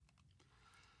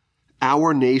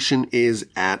Our nation is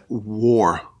at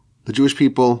war. The Jewish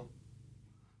people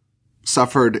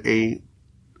suffered a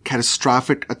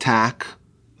catastrophic attack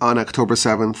on October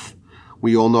 7th.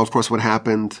 We all know, of course, what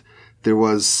happened. There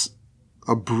was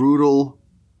a brutal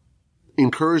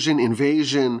incursion,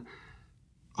 invasion.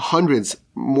 Hundreds,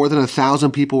 more than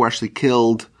 1,000 people were actually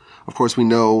killed. Of course, we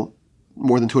know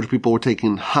more than 200 people were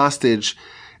taken hostage.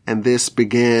 And this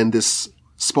began, this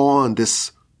spawned,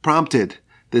 this prompted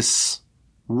this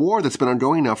war that's been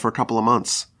ongoing now for a couple of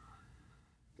months.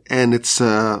 And it's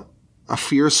a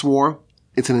fierce war.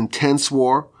 It's an intense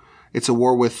war. It's a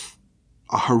war with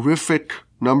a horrific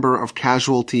number of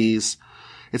casualties.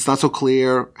 It's not so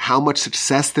clear how much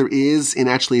success there is in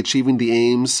actually achieving the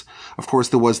aims. Of course,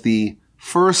 there was the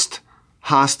first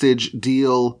hostage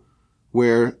deal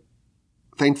where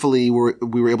thankfully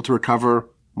we were able to recover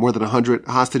more than 100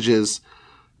 hostages.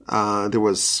 There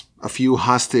was a few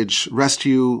hostage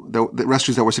rescues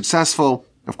that were successful.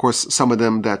 Of course, some of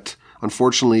them that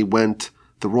unfortunately went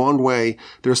the wrong way.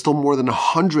 There are still more than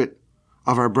 100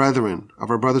 of our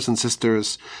brothers and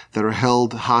sisters that are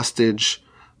held hostage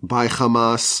by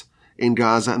Hamas in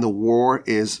Gaza, and the war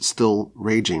is still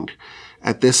raging.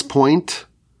 At this point,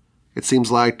 it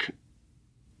seems like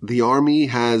the army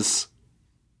has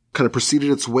kind of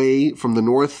proceeded its way from the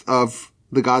north of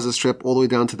the Gaza Strip all the way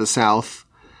down to the south.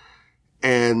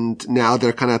 And now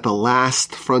they're kind of at the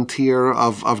last frontier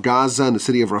of Gaza in the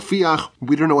city of Rafiah.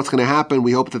 We don't know what's going to happen.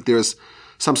 We hope that there's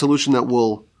some solution that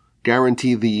will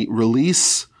guarantee the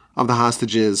release of the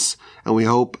hostages. And we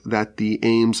hope that the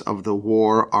aims of the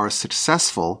war are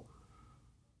successful.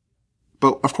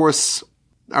 But of course,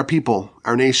 our people,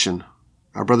 our nation,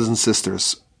 our brothers and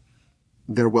sisters,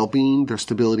 their well-being, their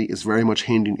stability is very much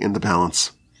hanging in the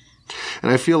balance.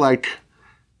 And I feel like,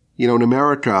 in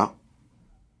America,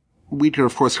 we could,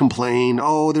 of course, complain,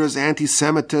 there's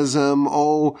anti-Semitism,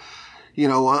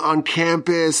 on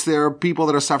campus, there are people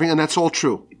that are suffering, and that's all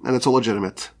true, and it's all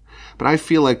legitimate. But I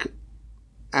feel like,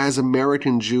 as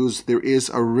American Jews, there is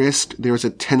a risk, there is a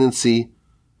tendency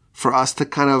for us to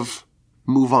kind of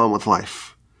move on with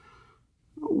life.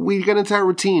 We get into our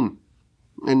routine.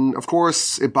 And, of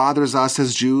course, it bothers us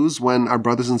as Jews when our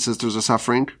brothers and sisters are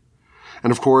suffering.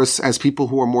 And, of course, as people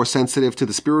who are more sensitive to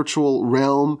the spiritual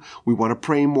realm, we want to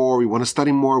pray more, we want to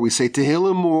study more, we say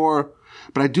Tehillim more.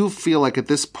 But I do feel like at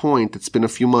this point, it's been a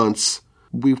few months,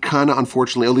 we've kind of,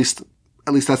 unfortunately, at least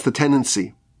that's the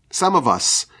tendency. Some of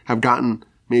us have gotten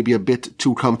maybe a bit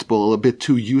too comfortable, a bit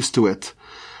too used to it.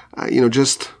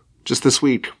 Just this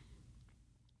week,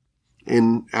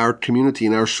 in our community,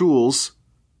 in our shuls,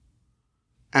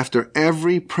 after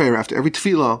every prayer, after every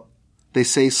tefillah, they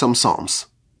say some psalms.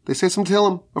 They say some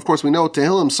Tehillim. Of course, we know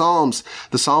Tehillim, Psalms,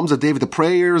 the Psalms of David, the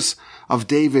prayers of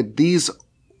David. These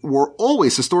were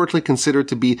always historically considered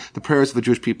to be the prayers of the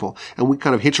Jewish people. And we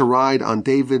kind of hitch a ride on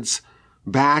David's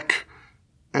back,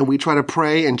 and we try to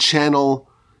pray and channel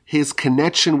his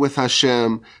connection with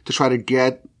Hashem to try to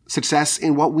get success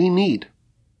in what we need.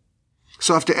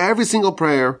 So after every single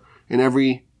prayer, in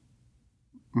every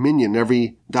minyan,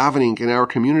 every davening in our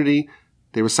community,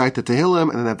 they recite the Tehillim,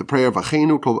 and then they have the prayer of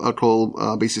Achenu Kol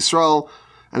Beis Yisrael,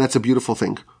 and that's a beautiful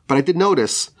thing. But I did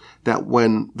notice that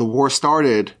when the war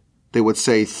started, they would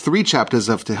say 3 chapters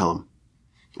of Tehillim.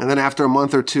 And then after a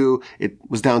month or two, it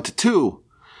was down to 2.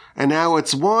 And now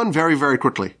it's 1 very, very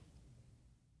quickly.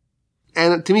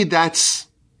 And to me, it's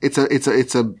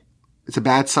a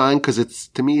bad sign, because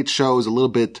to me, it shows a little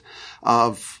bit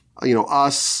of,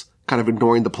 us kind of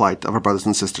ignoring the plight of our brothers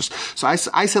and sisters. So I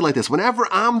said like this: whenever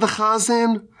I'm the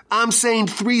chazan, I'm saying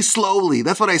 3 slowly.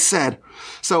 That's what I said.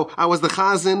 So I was the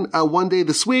chazan one day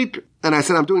this week, and I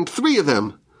said I'm doing 3 of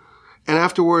them. And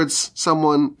afterwards,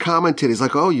 someone commented. He's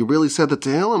like, "Oh, you really said the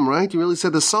Tehillim, right? You really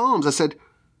said the Psalms." I said,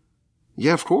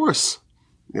 "Yeah, of course.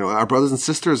 Our brothers and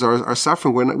sisters are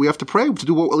suffering. We have to pray to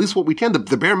do at least what we can,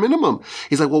 the bare minimum."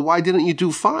 He's like, "Well, why didn't you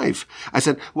do 5? I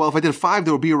said, "Well, if I did 5,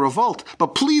 there would be a revolt.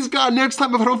 But please, God, next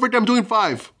time if I don't forget, I'm doing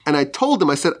 5. And I told him,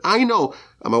 I said, "I know.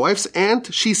 My wife's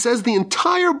aunt, she says the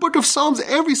entire book of Psalms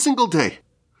every single day.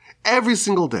 Every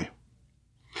single day."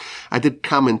 I did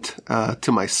comment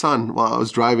to my son while I was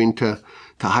driving him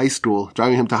to high school.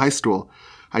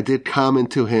 I did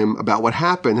comment to him about what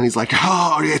happened, and he's like,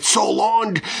 "Oh, it's so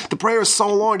long. The prayer is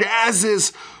so long, as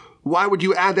is. Why would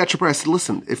you add that to prayer?" I said,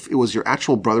 "Listen, if it was your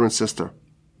actual brother and sister,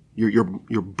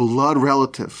 your blood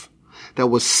relative that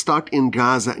was stuck in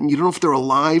Gaza, and you don't know if they're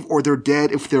alive or they're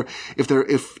dead, if they're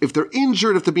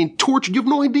injured, if they're being tortured, you have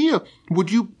no idea.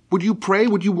 Would you pray?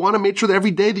 Would you want to make sure that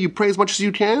every day that you pray as much as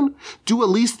you can? Do at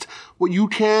least what you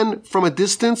can from a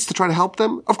distance to try to help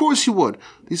them? Of course you would.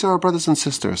 These are our brothers and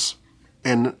sisters."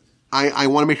 And I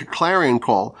want to make a clarion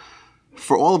call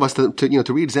for all of us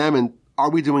to re-examine, are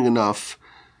we doing enough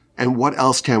and what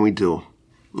else can we do?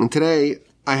 And today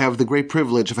I have the great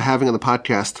privilege of having on the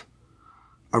podcast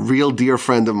a real dear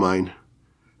friend of mine,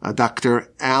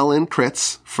 Dr. Alan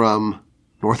Kritz from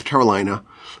North Carolina.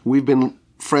 We've been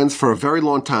friends for a very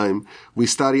long time. We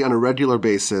study on a regular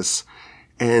basis,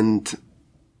 and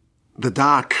the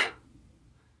doc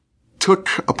took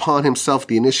upon himself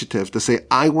the initiative to say,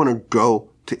 I want to go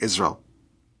to Israel.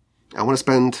 I want to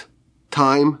spend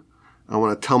time. I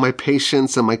want to tell my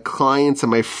patients and my clients and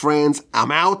my friends,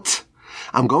 I'm out.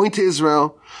 I'm going to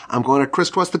Israel. I'm going to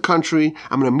crisscross the country.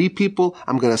 I'm going to meet people.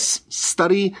 I'm going to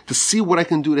study to see what I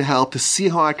can do to help, to see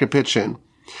how I can pitch in.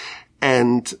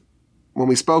 And when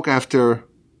we spoke after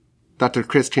Dr.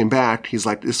 Kritz came back, he's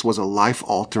like, this was a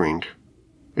life-altering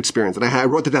experience. And I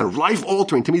wrote it down,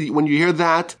 life-altering. To me, when you hear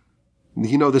that,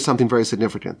 you know there's something very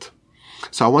significant.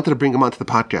 So I wanted to bring him onto the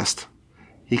podcast.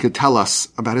 He could tell us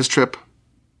about his trip,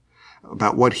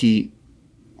 about what he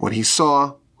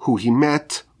saw, who he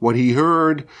met, what he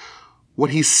heard, what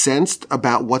he sensed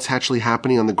about what's actually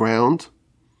happening on the ground.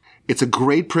 It's a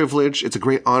great privilege. It's a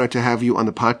great honor to have you on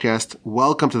the podcast.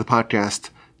 Welcome to the podcast,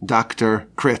 Dr.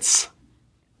 Kritz.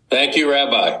 Thank you,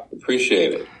 Rabbi.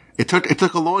 Appreciate it. It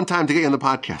took a long time to get you on the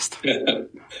podcast.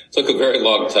 Took a very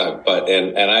long time,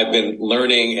 and I've been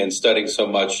learning and studying so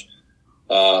much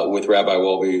with Rabbi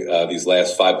Wolbe these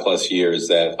last 5+ years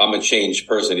that I'm a changed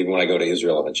person. Even when I go to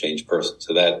Israel, I'm a changed person.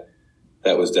 So that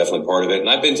was definitely part of it. And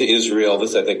I've been to Israel.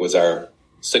 This, I think, was our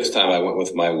 6th time I went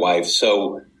with my wife.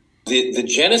 So the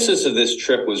genesis of this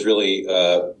trip was really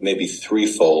maybe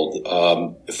threefold.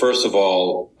 First of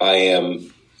all, I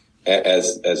am,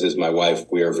 as is my wife,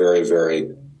 we are very,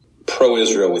 very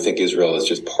pro-Israel. We think Israel is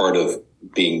just part of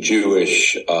being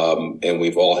Jewish, and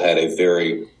we've all had a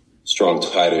very strong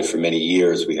tie to it for many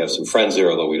years. We have some friends there,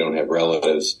 although we don't have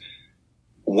relatives.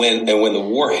 When the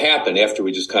war happened, after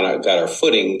we just kind of got our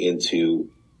footing into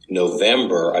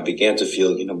November, I began to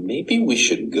feel, maybe we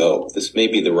should go. This may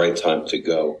be the right time to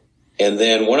go. And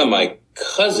then one of my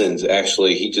cousins,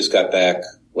 actually, he just got back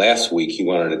last week. He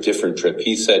went on a different trip.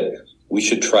 He said, we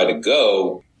should try to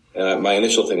go. And my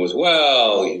initial thing was,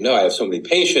 well, I have so many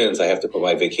patients. I have to put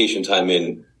my vacation time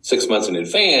in 6 months in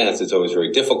advance. It's always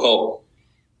very difficult.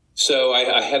 So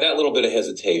I had that little bit of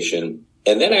hesitation.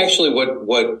 And then actually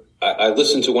what I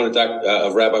listened to one of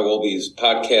Rabbi Wolbe's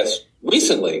podcasts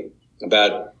recently,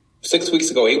 about 8 weeks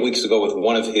ago, with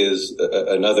one of his,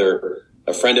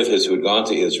 a friend of his who had gone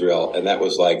to Israel. And that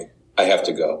was like, I have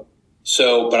to go.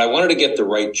 So, but I wanted to get the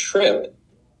right trip.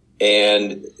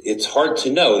 And it's hard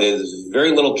to know. There's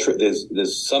very little,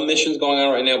 there's some missions going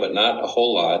on right now, but not a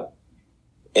whole lot.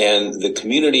 And the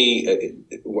community,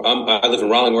 I live in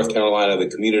Raleigh, North Carolina. The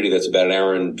community that's about an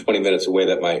hour and 20 minutes away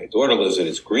that my daughter lives in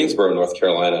is Greensboro, North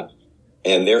Carolina.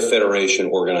 And their federation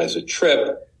organized a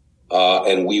trip,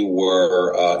 and we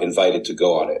were invited to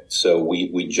go on it. So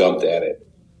we jumped at it.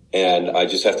 And I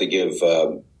just have to give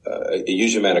a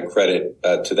huge amount of credit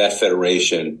to that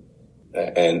federation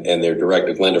and their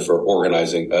director, Glenda, for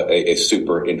organizing a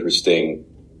super interesting,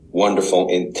 wonderful,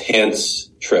 intense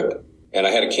trip. And I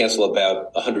had to cancel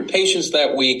about 100 patients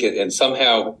that week. And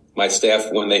somehow my staff,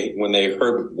 when they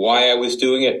heard why I was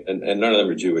doing it, and none of them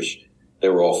are Jewish, they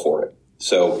were all for it.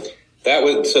 So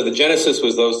the genesis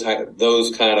was those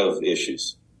kind of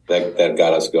issues that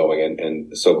got us going,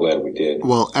 and so glad we did.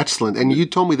 Well, excellent. And you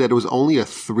told me that it was only a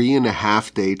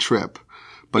 3.5 day trip,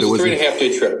 but it was a 3.5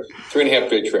 day trip. 3.5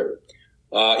 day trip.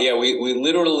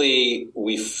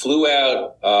 We flew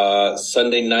out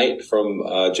Sunday night from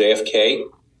JFK,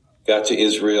 got to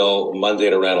Israel Monday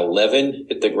at around 11,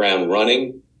 hit the ground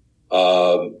running,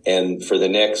 and for the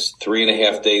next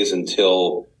 3.5 days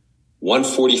until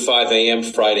 1:45 a.m.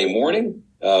 Friday morning,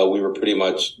 we were pretty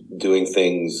much doing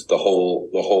things the whole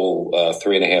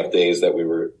 3.5 days that we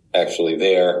were actually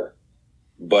there.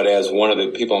 But as one of the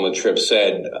people on the trip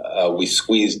said, we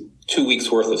squeezed 2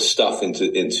 weeks worth of stuff into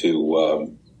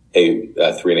a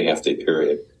 3.5 day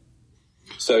period.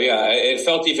 So yeah, it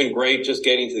felt even great just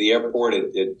getting to the airport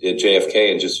at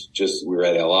JFK, and just we were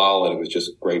at El Al, and it was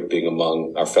just great being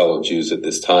among our fellow Jews at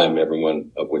this time,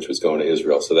 everyone of which was going to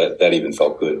Israel. So that even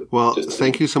felt good. Well,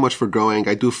 thank you so much for going.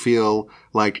 I do feel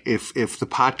like if the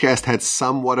podcast had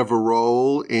somewhat of a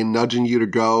role in nudging you to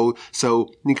go,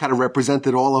 so you kind of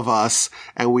represented all of us,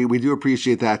 and we do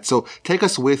appreciate that. So take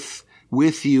us with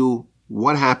you.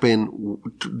 What happened?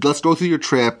 Let's go through your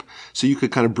trip so you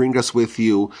could kind of bring us with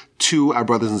you to our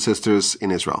brothers and sisters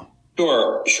in Israel.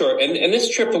 Sure. And this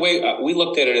trip, the way we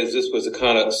looked at it, is this was a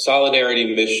kind of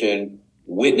solidarity mission,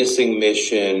 witnessing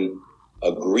mission,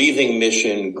 a grieving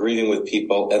mission, grieving with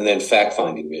people, and then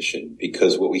fact-finding mission.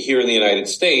 Because what we hear in the United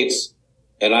States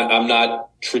And I'm not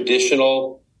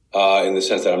traditional in the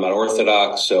sense that I'm not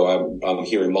Orthodox, so I'm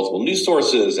hearing multiple news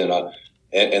sources, and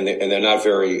they're not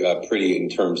very pretty in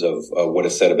terms of what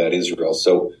is said about Israel.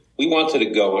 So we wanted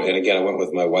to go, and again, I went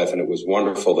with my wife, and it was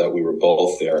wonderful that we were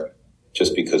both there,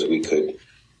 just because we could.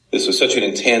 This was such an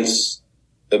intense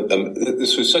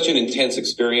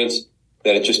experience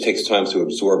that it just takes time to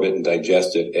absorb it and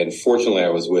digest it. And fortunately, I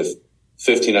was with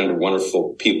 1,500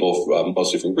 wonderful people,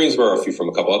 mostly from Greensboro, a few from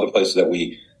a couple other places, that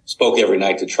we spoke every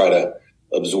night to try to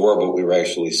absorb what we were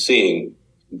actually seeing.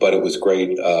 But it was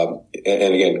great. And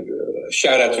again,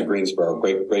 shout out to Greensboro,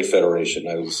 great federation.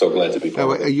 I was so glad to be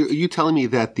part of it. Are you telling me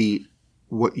that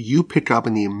what you pick up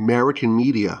in the American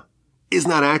media is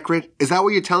not accurate? Is that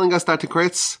what you're telling us, Dr.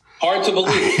 Kritz? Hard to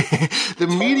believe. The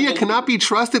media cannot be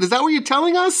trusted. Is that what you're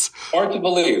telling us? Hard to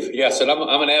believe. Yes, and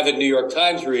I'm an avid New York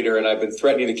Times reader, and I've been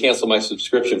threatening to cancel my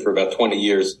subscription for about 20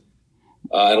 years,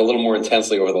 and a little more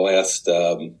intensely over the last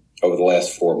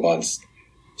 4 months.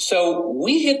 So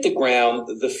we hit the ground.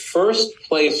 The first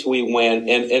place we went,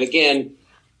 and again,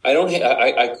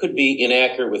 I could be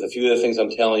inaccurate with a few of the things I'm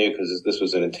telling you because this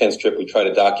was an intense trip. We tried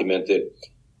to document it,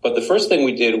 but the first thing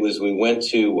we did was we went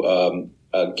to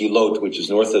Gilot, which is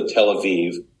north of Tel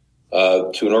Aviv,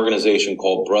 to an organization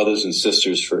called Brothers and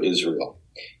Sisters for Israel.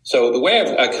 So the way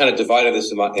I kind of divided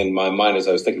this in my mind as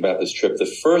I was thinking about this trip, the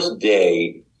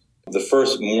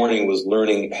first morning was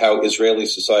learning how Israeli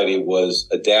society was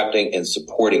adapting and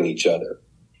supporting each other.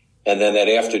 And then that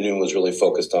afternoon was really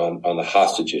focused on the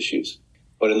hostage issues.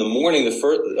 But in the morning,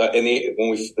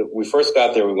 when we first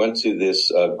got there, we went to this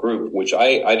group, which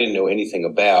I didn't know anything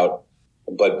about.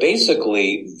 But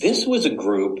basically, this was a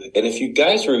group, and if you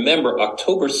guys remember,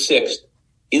 October 6th,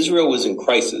 Israel was in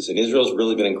crisis, and Israel's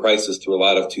really been in crisis through a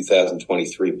lot of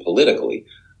 2023 politically.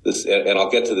 And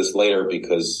I'll get to this later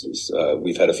because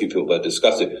we've had a few people that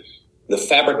discuss it. The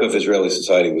fabric of Israeli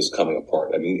society was coming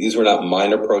apart. I mean, these were not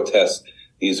minor protests.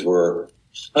 These were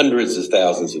hundreds of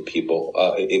thousands of people.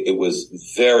 It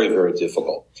was very, very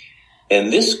difficult.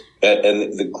 And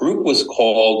the group was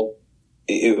called,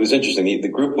 it was interesting. The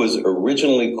group was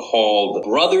originally called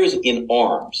Brothers in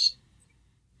Arms.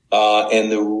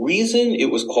 And the reason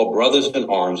it was called Brothers in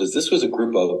Arms is this was a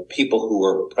group of people who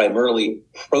were primarily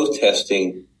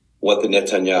protesting what the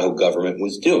Netanyahu government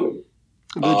was doing.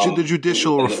 The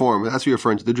judicial reform. That's what you're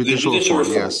referring to. The judicial reform.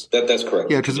 Yes. That's correct.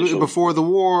 Yeah, because before the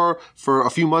war, for a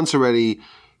few months already,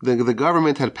 the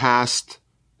government had passed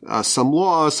some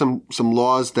laws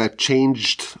that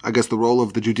changed, I guess, the role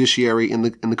of the judiciary in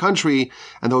the country,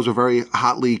 and those were very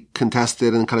hotly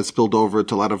contested and kind of spilled over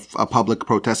to a lot of public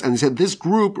protests. And they said this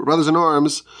group, Brothers in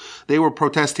Arms, they were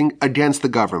protesting against the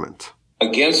government.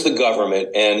 Against the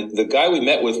government, and the guy we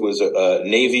met with was a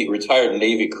retired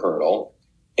Navy colonel,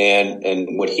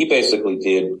 and what he basically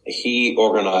did, he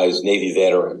organized Navy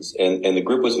veterans, and the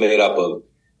group was made up of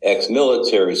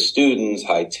ex-military, students,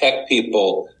 high-tech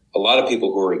people, a lot of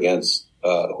people who were against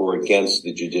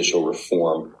the judicial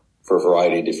reform for a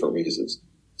variety of different reasons.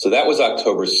 So that was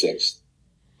October 6th.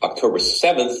 October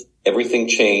 7th, everything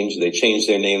changed. They changed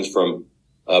their names from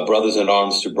Brothers in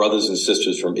Arms to Brothers and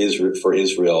Sisters for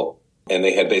Israel. And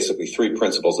they had basically three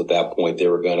principles at that point. They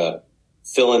were going to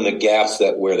fill in the gaps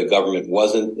where the government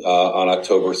wasn't on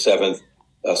October 7th,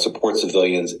 support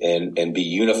civilians, and be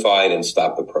unified and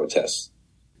stop the protests.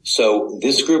 So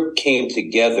this group came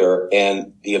together,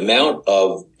 and the amount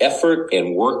of effort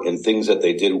and work and things that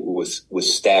they did was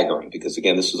staggering, because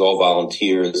again, this was all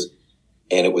volunteers,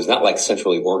 and it was not like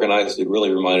centrally organized. It really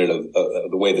reminded of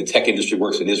the way the tech industry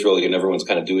works in Israel, and everyone's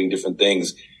kind of doing different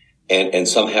things, and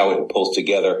somehow it pulls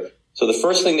together. So the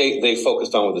first thing they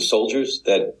focused on were the soldiers,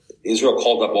 that Israel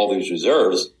called up all these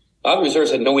reserves. A lot of reserves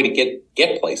had no way to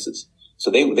get places. So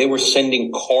they were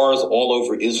sending cars all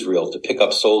over Israel to pick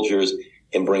up soldiers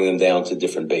and bring them down to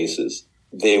different bases.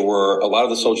 A lot of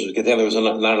the soldiers would get down, there was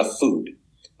not enough food.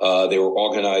 They were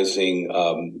organizing,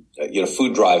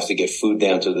 food drives to get food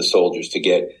down to the soldiers, to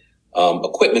get,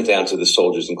 equipment down to the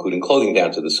soldiers, including clothing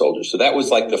down to the soldiers. So that was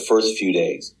like the first few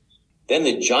days. Then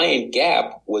the giant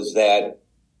gap was that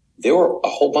there were a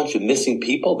whole bunch of missing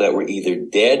people that were either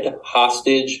dead,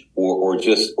 hostage, or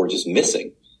just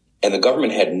missing. And the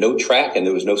government had no track, and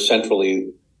there was no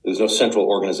central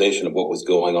organization of what was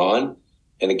going on.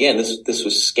 And again, this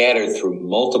was scattered through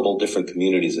multiple different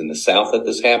communities in the South that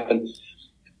this happened.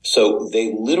 So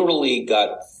they literally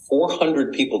got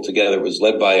 400 people together. It was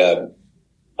led by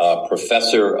a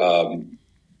professor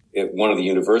at one of the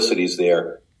universities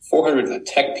there, 400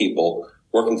 tech people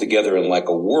working together in like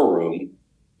a war room.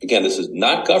 Again, this is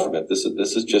not government. These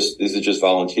are just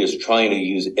volunteers trying to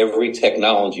use every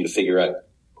technology to figure out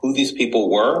who these people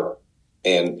were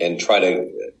and try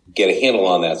to get a handle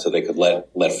on that so they could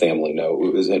let family know.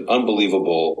 It was an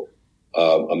unbelievable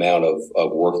amount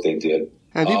of work they did.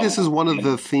 I think this is one of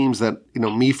the themes that,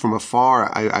 me from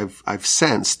afar, I've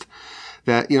sensed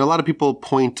that, a lot of people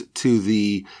point to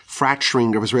the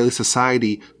fracturing of Israeli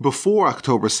society before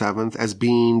October 7th as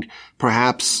being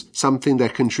perhaps something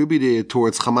that contributed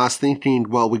towards Hamas thinking,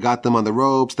 well, we got them on the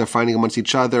ropes, they're fighting amongst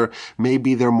each other,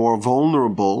 maybe they're more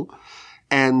vulnerable.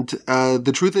 And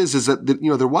the truth is that,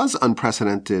 there was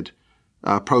unprecedented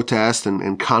protest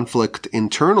and conflict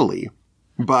internally.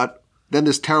 But then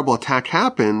this terrible attack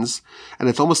happens, and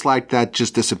it's almost like that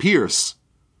just disappears.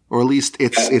 Or at least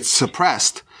it's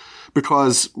suppressed.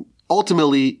 Because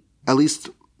ultimately, at least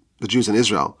the Jews in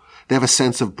Israel, they have a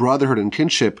sense of brotherhood and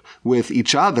kinship with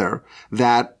each other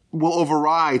that will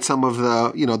override some of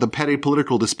the, the petty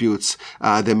political disputes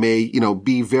that may,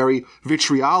 be very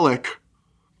vitriolic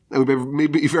and may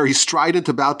be very strident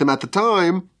about them at the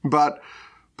time. But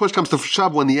push comes to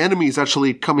shove when the enemy is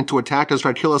actually coming to attack us,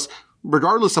 try to kill us,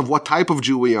 regardless of what type of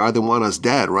Jew we are, they want us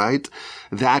dead, right?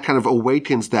 That kind of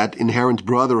awakens that inherent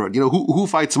brotherhood. Who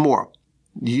fights more?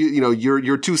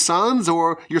 Your two sons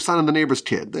or your son and the neighbor's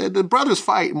kid. The brothers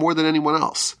fight more than anyone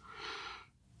else.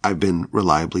 I've been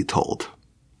reliably told.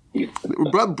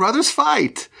 Brothers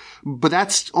fight, but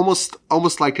that's almost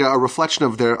like a reflection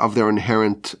of their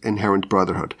inherent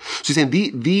brotherhood. So you're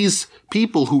saying these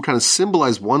people who kind of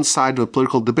symbolize one side of a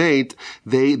political debate,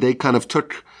 they kind of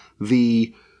took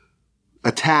the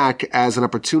attack as an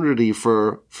opportunity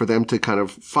for them to kind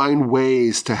of find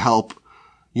ways to help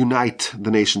unite the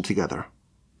nation together.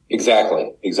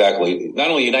 Exactly. Not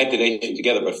only unite the nation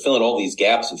together, but fill in all these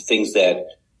gaps of things that,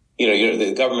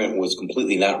 the government was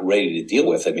completely not ready to deal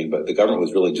with. I mean, but the government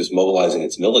was really just mobilizing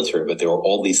its military, but there were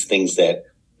all these things that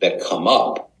come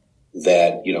up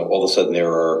that, all of a sudden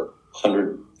there are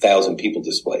 100,000 people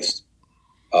displaced.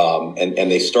 And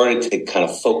they started to kind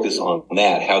of focus on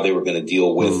that, how they were going to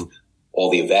deal with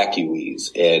all the evacuees.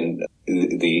 And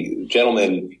the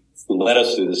gentleman who led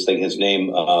us through this thing, his name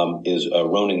is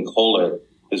Ronan Kohler.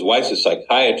 His wife's a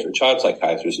child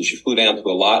psychiatrist, and she flew down to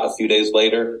Eilat a few days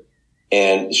later.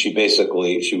 And she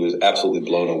was absolutely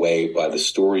blown away by the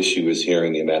stories she was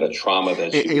hearing, the amount of trauma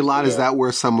that she Eilat, is that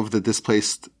where some of the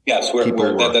displaced people were?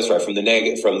 That's right. From the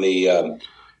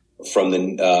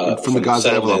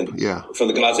Gaza envelope. Yeah. From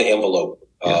the Gaza envelope.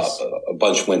 Yes. A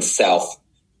bunch went south,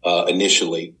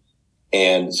 initially.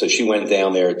 And so she went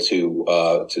down there to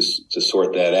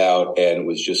sort that out and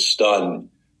was just stunned.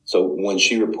 So when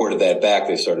she reported that back,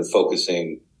 they started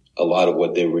focusing a lot of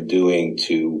what they were doing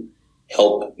to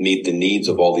help meet the needs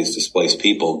of all these displaced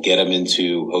people, get them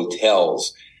into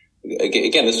hotels.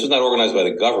 Again, this was not organized by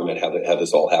the government, how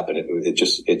this all happened.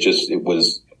 It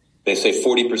was, they say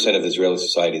 40% of Israeli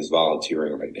society is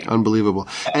volunteering right now. Unbelievable.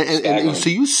 And so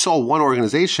you saw one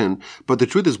organization, but the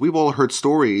truth is we've all heard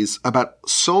stories about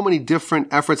so many different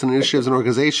efforts and initiatives and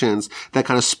organizations that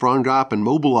kind of sprung up and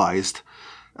mobilized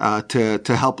to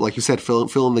help, like you said,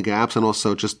 fill in the gaps and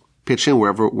also just pitch in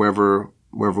wherever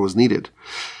was needed.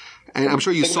 And I'm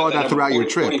sure you saw that throughout your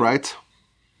trip, right?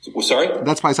 Sorry?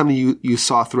 That's probably something you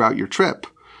saw throughout your trip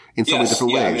in so many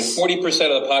different ways. 40%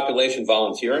 of the population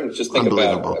volunteering. Just think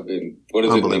about, what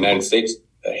is it in the United States?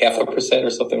 0.5% or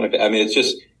something like that. I mean,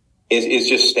 it's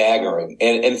just staggering.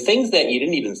 And things that you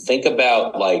didn't even think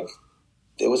about, like,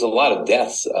 there was a lot of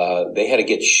deaths. They had to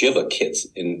get Shiva kits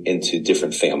into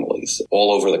different families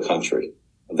all over the country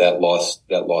that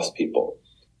lost people.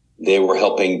 They were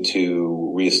helping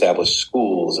to reestablish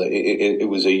schools. It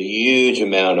was a huge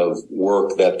amount of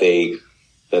work that they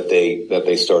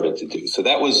started to do. So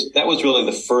that was really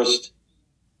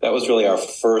our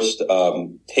first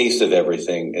taste of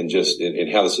everything, and just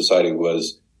in how the society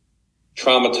was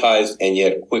traumatized and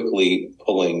yet quickly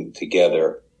pulling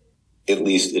together, at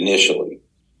least initially.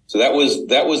 So that was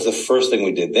the first thing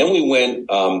we did. Then we went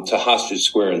to Hostage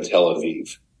Square in Tel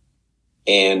Aviv.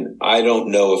 And I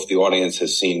don't know if the audience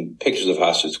has seen pictures of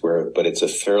Hostage Square, but it's a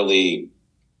fairly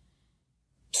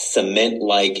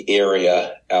cement-like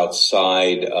area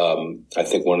outside, I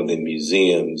think, one of the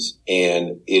museums.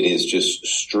 And it is just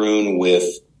strewn with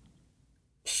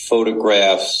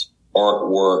photographs,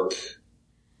 artwork.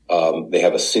 They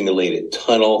have a simulated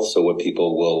tunnel, so what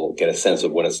people will get a sense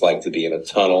of what it's like to be in a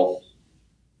tunnel.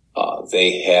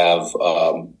 They have,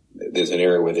 there's an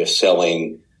area where they're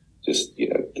selling just,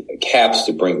 caps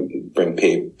to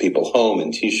bring people home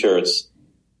and T-shirts.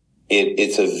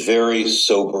 It's a very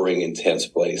sobering, intense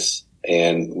place.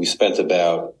 And we spent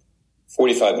about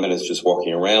 45 minutes just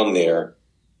walking around there.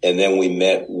 And then we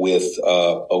met with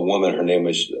a woman. Her name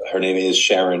is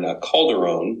Sharon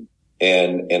Calderon.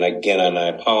 And again, I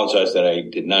apologize that I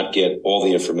did not get all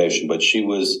the information, but she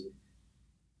was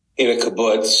in a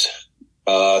kibbutz,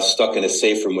 stuck in a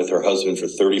safe room with her husband for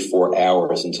 34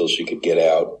 hours until she could get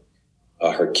out.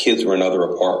 Her kids were in other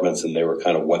apartments, and they were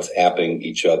kind of WhatsApping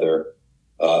each other.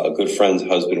 A good friend's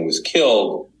husband was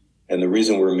killed, and the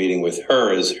reason we're meeting with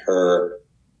her is her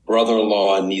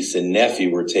brother-in-law, niece, and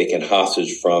nephew were taken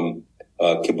hostage from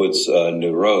kibbutz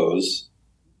Neuroz,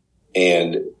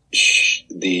 and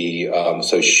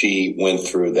so she went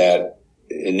through that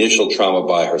initial trauma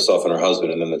by herself and her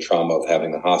husband, and then the trauma of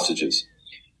having the hostages.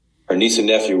 Her niece and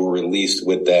nephew were released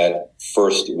with that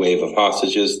first wave of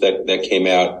hostages that came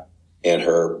out, and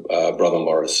her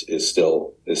brother-in-law is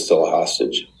still a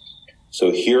hostage.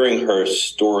 So hearing her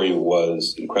story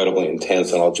was incredibly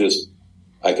intense, and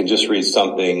I can just read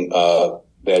something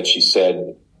that she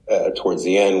said towards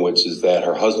the end, which is that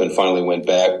her husband finally went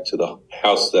back to the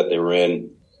house that they were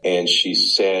in, and she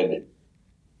said,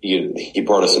 he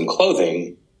brought us some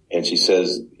clothing, and she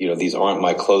says, these aren't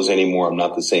my clothes anymore. I'm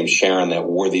not the same Sharon that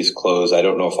wore these clothes. I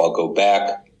don't know if I'll go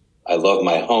back. I love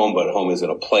my home, but home isn't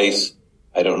a place.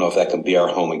 I don't know if that can be our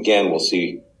home again. We'll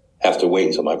see. Have to wait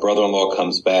until my brother-in-law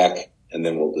comes back, and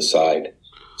then we'll decide.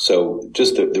 So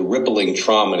just the rippling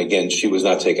trauma. And again, she was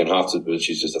not taken hostage, but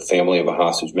she's just a family of a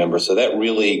hostage member. So that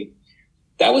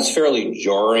was fairly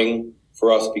jarring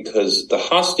for us, because the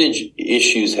hostage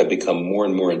issues have become more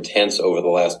and more intense over the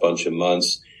last bunch of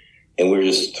months. And we were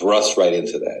just thrust right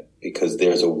into that, because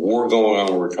there's a war going on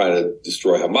where we're trying to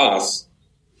destroy Hamas.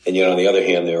 And yet on the other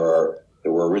hand, there were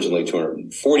originally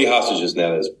 240 hostages. Now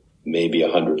there's maybe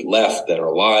 100 left that are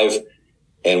alive.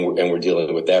 And we're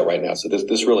dealing with that right now. So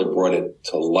this really brought it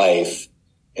to life.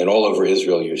 And all over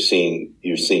Israel, you're seeing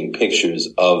pictures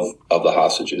of the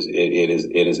hostages.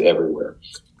 It is everywhere.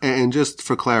 And just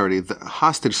for clarity, the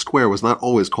Hostage Square was not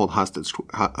always called Hostage Square.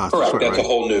 Correct. That's right? A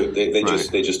whole new. They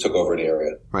just took over an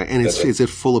area. Right. And is it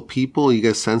full of people? You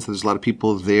get a sense that there's a lot of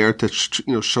people there to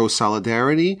show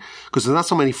solidarity, because there's not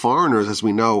so many foreigners as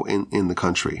we know in the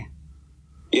country.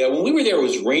 Yeah, when we were there, it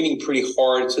was raining pretty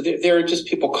hard, so there are just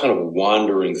people kind of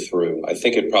wandering through. I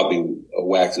think it probably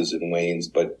waxes and wanes,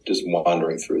 but just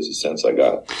wandering through is the sense I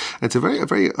got. It's a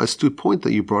very astute point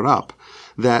that you brought up,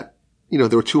 that there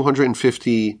were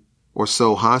 250 or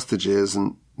so hostages,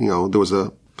 and there was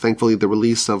thankfully the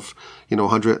release of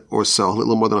 100 or so, a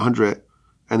little more than 100,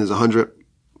 and there's 100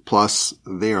 plus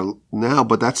there now.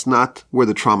 But that's not where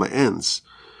the trauma ends.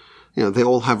 They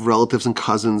all have relatives and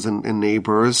cousins and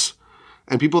neighbors,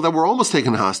 and people that were almost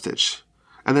taken hostage.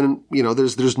 And then,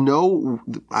 there's no,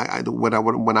 when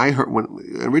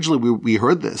originally we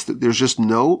heard this, there's just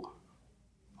no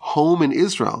home in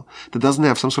Israel that doesn't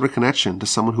have some sort of connection to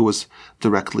someone who was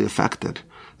directly affected,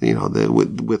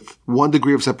 with one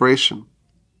degree of separation.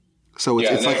 So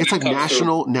it's like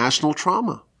national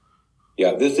trauma.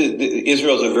 Yeah,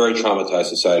 Israel is a very traumatized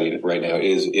society right now.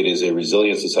 It is a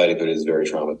resilient society, but it is very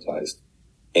traumatized.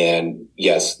 And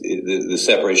yes, the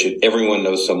separation, everyone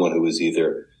knows someone who was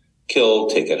either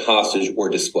killed, taken hostage, or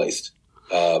displaced.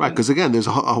 Right, because again, there's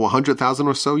 100,000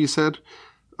 or so, you said,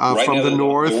 from the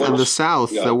north and the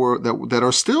south that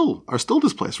are still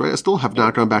displaced, right? Still have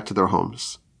not gone back to their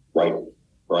homes. Right.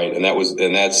 And that was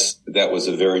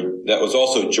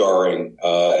also jarring,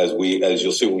 as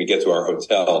you'll see when we get to our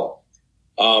hotel.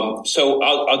 So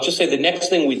I'll just say the next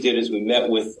thing we did is we met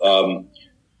with,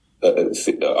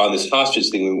 on this hostage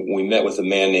thing, we met with a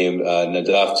man named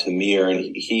Nadav Tamir,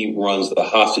 and he runs the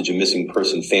Hostage and Missing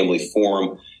Person Family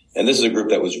Forum. And this is a group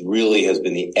that has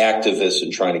been the activists in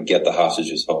trying to get the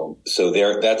hostages home. So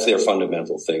that's their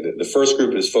fundamental thing. The first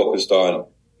group is focused on,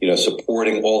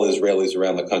 supporting all Israelis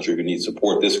around the country who need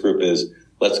support. This group is,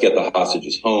 let's get the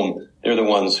hostages home. They're the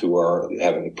ones who are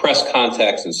having press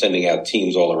contacts and sending out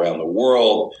teams all around the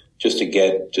world just to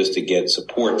get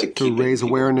support to raise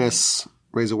awareness.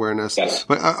 Yes.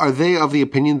 But are they of the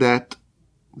opinion that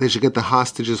they should get the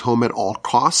hostages home at all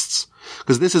costs?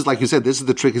 Because this is, like you said, this is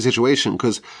the tricky situation.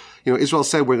 Because, Israel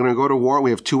said we're going to go to war.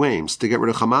 We have two aims: to get rid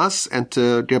of Hamas and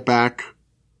to get back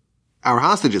our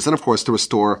hostages, and of course to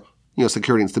restore,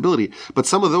 security and stability. But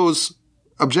some of those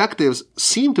objectives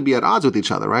seem to be at odds with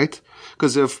each other, right?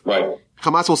 Because if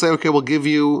Hamas will say, okay, we'll give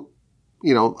you,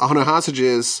 100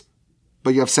 hostages,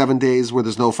 but you have 7 days where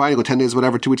there's no fighting, or 10 days,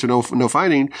 whatever, 2 weeks of no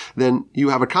fighting, then you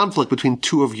have a conflict between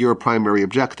two of your primary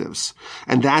objectives.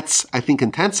 And that's, I think,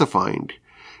 intensifying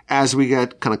as we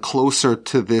get kind of closer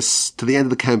to the end of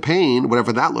the campaign,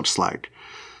 whatever that looks like.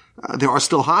 There are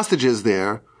still hostages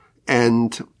there,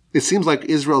 and it seems like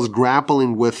Israel's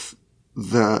grappling with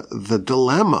the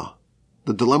dilemma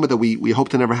that we hope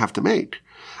to never have to make,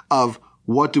 of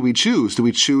what do we choose? Do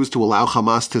we choose to allow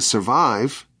Hamas to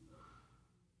survive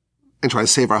and try to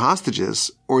save our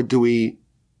hostages? Or do we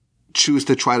choose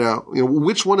to try to,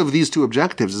 which one of these two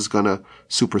objectives is going to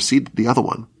supersede the other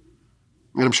one?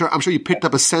 And I'm sure you picked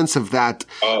up a sense of that,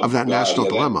 national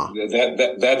dilemma.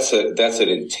 That's an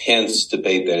intense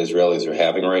debate that Israelis are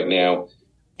having right now.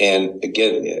 And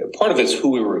again, part of it's who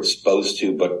we were exposed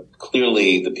to, but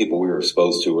clearly the people we were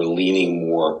exposed to were leaning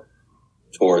more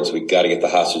towards, we got to get the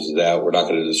hostages out. We're not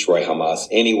going to destroy Hamas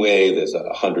anyway. There's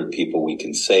 100 people we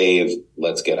can save.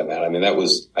 Let's get them out. I mean,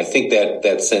 I think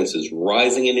that sense is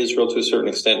rising in Israel to a certain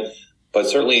extent, but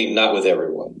certainly not with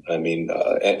everyone. I mean,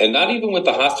 and not even with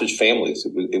the hostage families.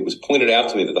 It was pointed out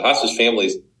to me that the hostage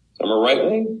families, some are right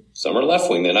wing, some are left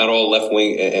wing. They're not all left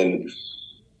wing, and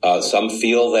some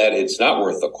feel that it's not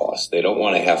worth the cost. They don't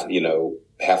want to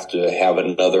have to have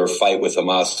another fight with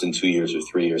Hamas in 2 years or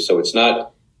 3 years. So it's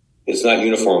not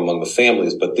uniform among the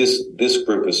families, but this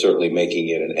group is certainly making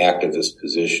it an activist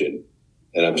position.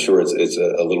 And I'm sure it's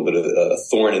a little bit of a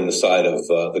thorn in the side of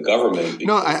the government.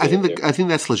 No, I think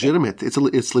that's legitimate.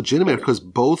 It's legitimate because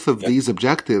both of these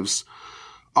objectives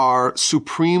are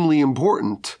supremely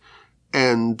important.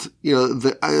 And,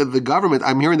 the government,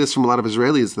 I'm hearing this from a lot of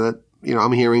Israelis that,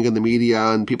 I'm hearing in the media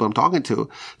and people I'm talking to,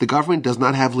 the government does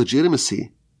not have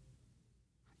legitimacy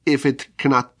if it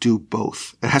cannot do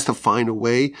both. It has to find a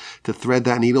way to thread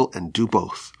that needle and do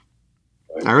both.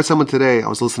 Right. I heard someone today, I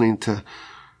was listening to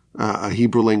a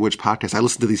Hebrew language podcast. I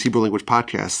listen to these Hebrew language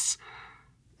podcasts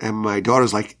and my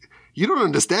daughter's like, you don't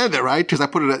understand that, right? Because I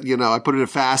put it at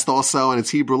fast also and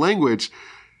it's Hebrew language.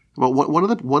 Well, one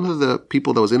of the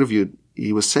people that was interviewed,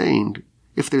 he was saying,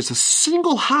 if there's a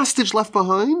single hostage left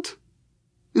behind,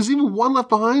 there's even one left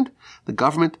behind, the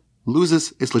government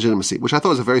loses its legitimacy, which I thought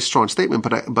was a very strong statement,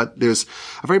 but there's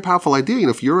a very powerful idea.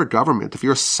 If you're a government, if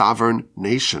you're a sovereign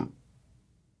nation,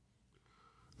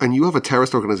 and you have a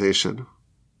terrorist organization,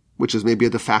 which is maybe a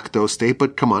de facto state,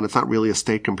 but come on, it's not really a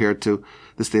state compared to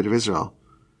the state of Israel.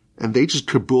 And they just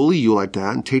could bully you like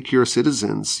that and take your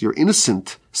citizens, your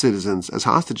innocent citizens, as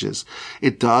hostages.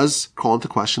 It does call into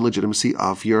question legitimacy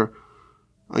of your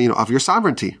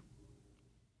sovereignty.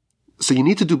 So you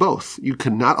need to do both. You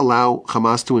cannot allow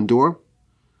Hamas to endure,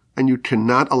 and you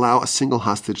cannot allow a single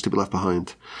hostage to be left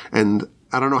behind. And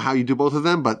I don't know how you do both of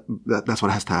them, but that's what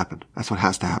has to happen. That's what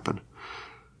has to happen.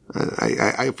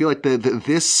 I feel like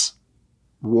this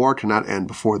war cannot end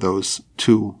before those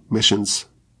two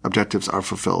objectives are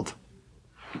fulfilled.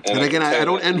 And again, I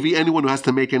don't envy anyone who has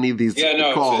to make any of these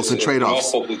calls and trade-offs.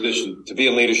 It's an awful position. To be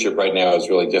in leadership right now is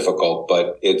really difficult,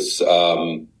 but it's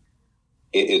so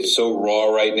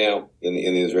raw right now in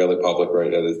the Israeli public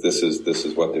right now that this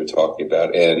is what they're talking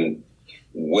about, and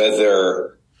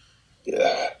whether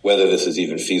this is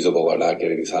even feasible or not.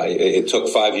 Getting these high, it took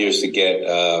 5 years to get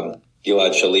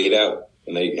Gilad Shalit out,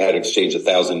 and they had exchanged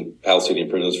 1,000 Palestinian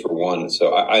prisoners for one.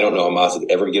 So I don't know Hamas is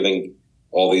ever giving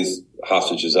all these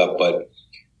hostages up, but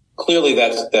clearly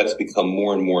that's become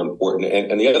more and more important.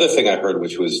 And the other thing I heard,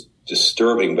 which was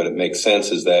disturbing, but it makes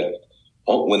sense, is that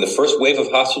when the first wave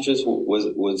of hostages was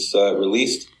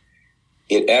released,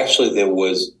 there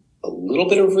was a little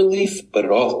bit of relief, but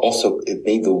it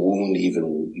made the wound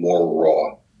even more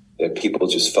raw. That people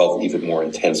just felt even more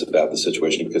intense about the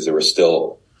situation because there were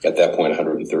still, at that point,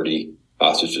 130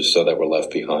 hostages so that were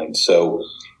left behind. So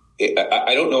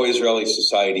I don't know Israeli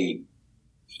society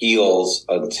heals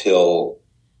until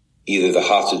either the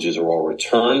hostages are all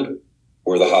returned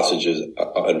or the hostages,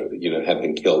 have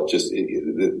been killed. Just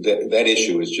that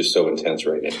issue is just so intense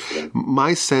right now.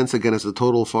 My sense, again, as a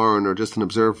total foreigner, just an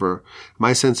observer,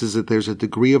 my sense is that there's a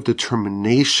degree of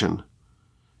determination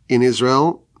in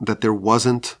Israel that there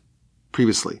wasn't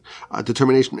previously.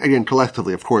 Determination, again,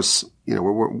 collectively, of course,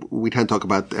 we can't talk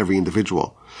about every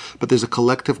individual, but there's a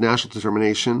collective national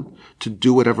determination to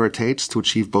do whatever it takes to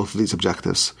achieve both of these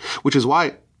objectives, which is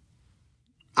why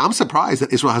I'm surprised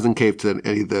that Israel hasn't caved to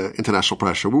any of the international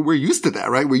pressure. We're used to that,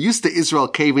 right? We're used to Israel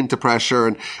caving to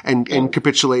pressure and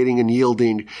capitulating and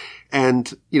yielding.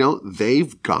 And,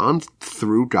 they've gone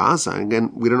through Gaza. And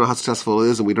again, we don't know how successful it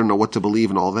is and we don't know what to believe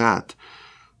and all that.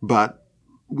 But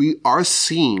we are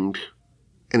seeing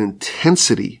an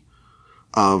intensity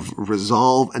of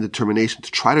resolve and determination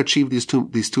to try to achieve these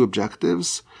two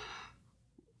objectives.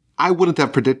 I wouldn't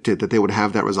have predicted that they would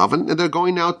have that resolve, and they're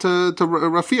going now to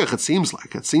Rafiq. It seems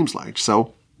like.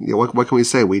 So, what can we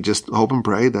say? We just hope and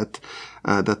pray that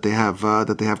they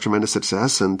have tremendous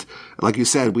success. And like you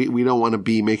said, we don't want to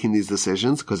be making these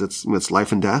decisions because it's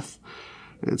life and death.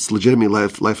 It's legitimately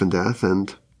life and death.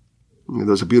 And there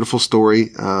was a beautiful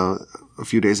story a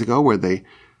few days ago where they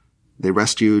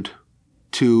rescued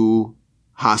 2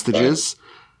 hostages.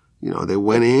 They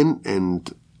went in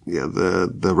and.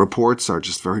 The reports are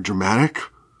just very dramatic,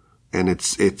 and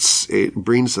it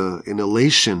brings an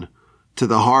elation to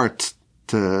the heart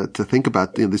to think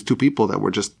about these two people that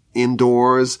were just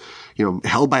indoors,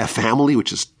 held by a family,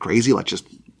 which is crazy. Like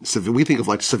we think of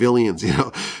like civilians,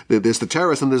 there's the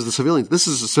terrorists and there's the civilians. This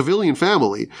is a civilian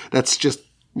family. That's just,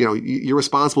 you're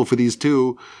responsible for these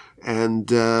two. And,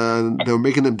 they were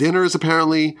making them dinners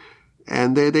apparently.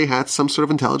 And they had some sort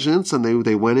of intelligence and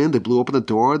they went in, they blew open the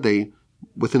door.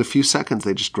 Within a few seconds,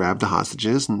 they just grabbed the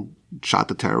hostages and shot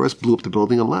the terrorists, blew up the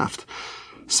building and left.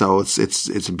 So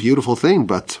it's a beautiful thing,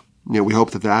 but, we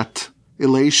hope that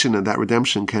elation and that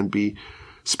redemption can be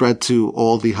spread to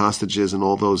all the hostages and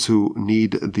all those who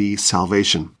need the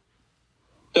salvation.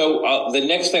 So the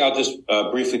next thing I'll just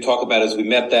briefly talk about is we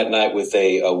met that night with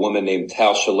a woman named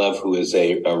Tal Shalev, who is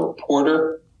a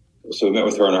reporter. So we met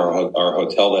with her in our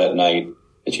hotel that night,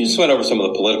 and she just went over some of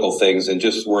the political things and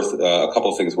just a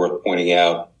couple of things worth pointing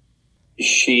out.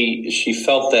 She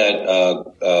felt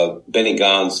that Benny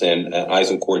Gantz and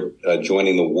Eisenhower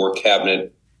joining the war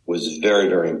cabinet was very,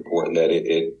 very important. That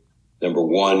it number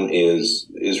one is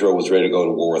Israel was ready to go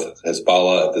to war with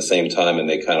Hezbollah at the same time, and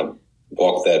they kind of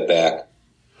walked that back.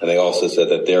 And they also said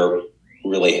that they're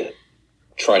really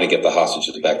trying to get the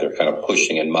hostages back. They're kind of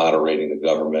pushing and moderating the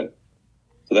government.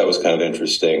 So that was kind of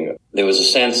interesting. There was a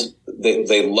sense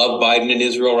they love Biden in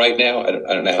Israel right now. I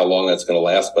don't know how long that's going to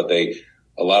last, but a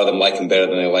lot of them like him better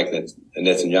than they like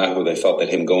Netanyahu. They felt that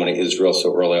him going to Israel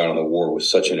so early on in the war was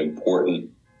such an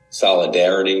important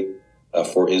solidarity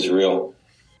for Israel.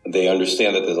 They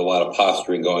understand that there's a lot of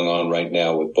posturing going on right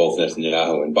now with both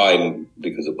Netanyahu and Biden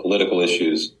because of political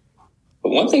issues. But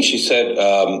one thing she said,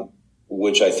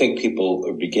 which I think people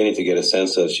are beginning to get a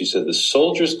sense of, she said the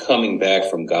soldiers coming back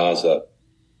from Gaza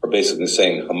are basically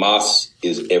saying Hamas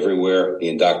is everywhere. The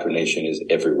indoctrination is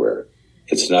everywhere.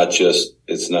 It's not just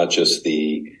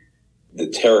the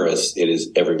terrorists. It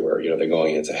is everywhere. They're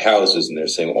going into houses and they're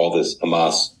saying all this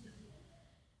Hamas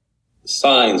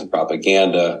signs,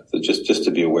 propaganda. So just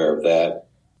to be aware of that.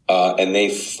 And they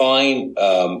find,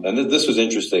 and this was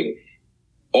interesting,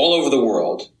 all over the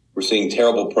world, we're seeing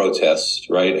terrible protests,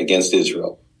 right, against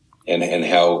Israel and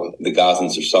how the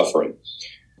Gazans are suffering.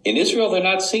 In Israel, they're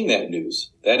not seeing that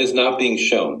news. That is not being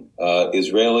shown.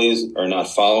 Israelis are not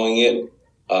following it,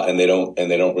 and they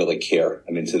don't really care.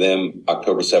 I mean, to them,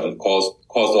 October 7th caused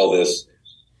all this.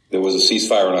 There was a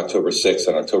ceasefire on October 6th,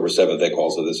 and October 7th they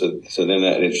caused all this. So then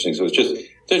that interesting. So it's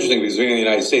interesting because we in the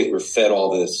United States, we're fed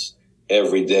all this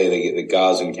every day. They get the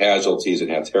Gazan casualties and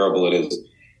how terrible it is.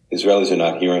 Israelis are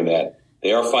not hearing that.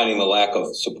 They are finding the lack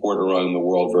of support around the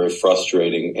world very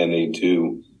frustrating, and they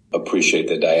do appreciate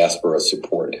the diaspora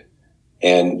support.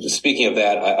 And speaking of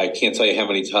that, I can't tell you how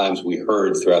many times we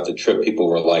heard throughout the trip, people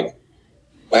were like,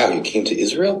 wow, you came to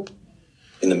Israel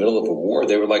in the middle of a war?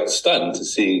 They were like stunned to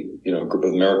see, a group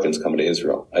of Americans coming to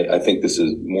Israel. I think this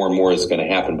is more and more is going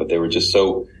to happen, but they were just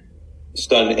so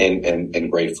stunned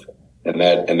and grateful. And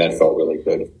that felt really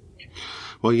good.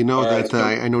 Well,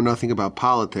 I know nothing about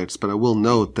politics, but I will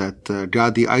note that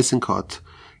Gadi Eisenkot,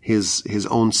 his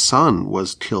own son,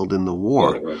 was killed in the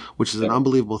war, right. Which is an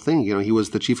unbelievable thing. He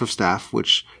was the chief of staff,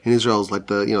 which in Israel is like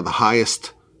the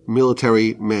highest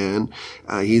military man.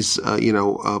 He's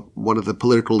one of the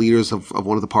political leaders of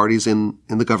one of the parties in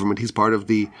the government. He's part of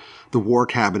the war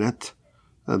cabinet,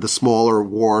 the smaller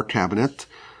war cabinet,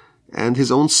 and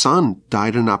his own son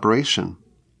died in an operation.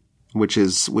 Which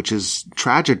is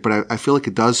tragic, but I feel like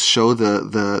it does show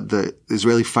the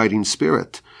Israeli fighting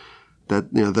spirit.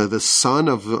 That, the son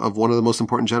of one of the most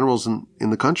important generals in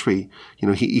the country,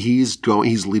 he's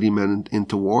leading men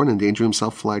into war and endangering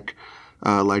himself like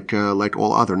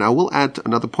all other. Now we'll add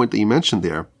another point that you mentioned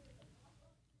there.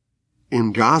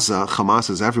 In Gaza, Hamas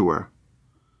is everywhere.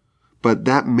 But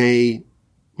that may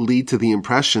lead to the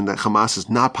impression that Hamas is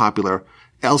not popular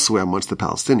elsewhere amongst the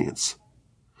Palestinians.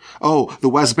 Oh, the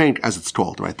West Bank, as it's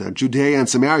called, right there, Judea and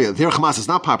Samaria, their Hamas is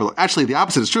not popular. Actually, the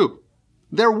opposite is true.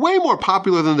 They're way more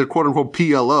popular than their quote-unquote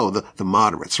PLO, the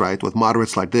moderates, right? With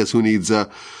moderates like this, who needs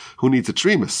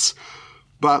extremists?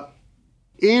 But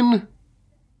in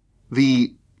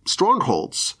the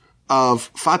strongholds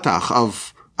of Fatah,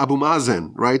 of Abu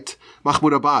Mazen, right?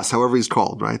 Mahmoud Abbas, however he's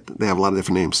called, right? They have a lot of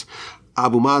different names.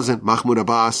 Abu Mazen, Mahmoud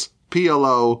Abbas,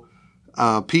 PLO,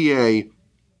 PA.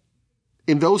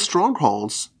 In those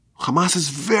strongholds, Hamas is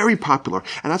very popular.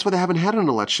 And that's why they haven't had an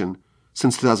election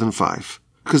since 2005.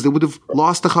 Because they would have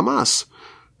lost to Hamas.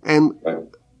 And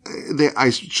I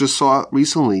just saw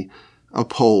recently a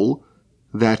poll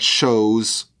that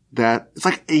shows that it's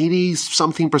like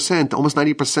 80-something%, almost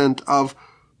 90% of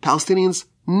Palestinians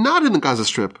not in the Gaza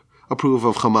Strip approve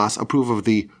of Hamas, approve of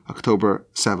the October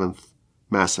 7th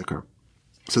massacre.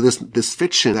 So this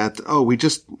fiction that,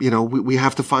 we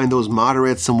have to find those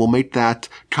moderates and we'll make that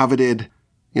coveted,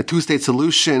 two-state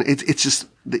solution. It's just,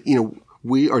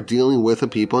 we are dealing with a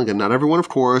people, again, not everyone, of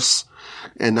course,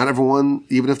 and not everyone,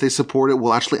 even if they support it,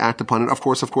 will actually act upon it. Of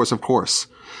course.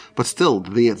 But still,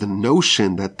 the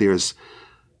notion that there's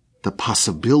the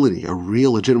possibility, a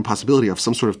real legitimate possibility of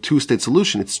some sort of two-state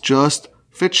solution, it's just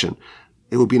fiction.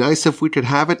 It would be nice if we could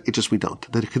have it. We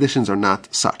don't. The conditions are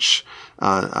not such,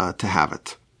 to have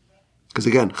it. Because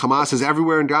again, Hamas is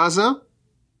everywhere in Gaza.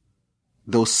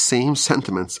 Those same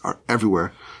sentiments are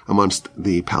everywhere amongst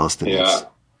the Palestinians. Yeah.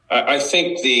 I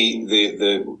think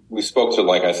we spoke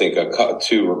to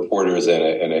two reporters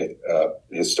and a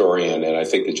historian, and I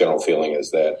think the general feeling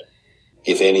is that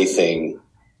if anything,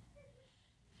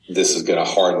 this is going to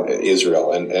harden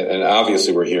Israel, and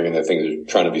obviously we're hearing that things are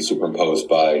trying to be superimposed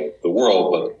by the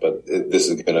world, but this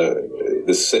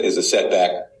is a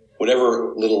setback.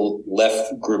 Whatever little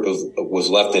left group was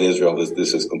left in Israel,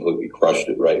 this has completely crushed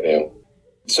it right now.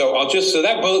 So by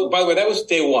the way, that was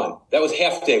day one. That was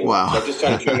half day one. Wow. So I'm just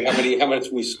trying to show you how much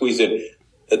we squeezed in.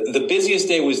 The busiest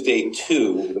day was day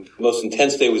two. The most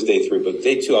intense day was day three. But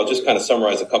day two, I'll just kind of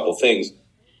summarize a couple things.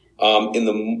 In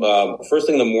the first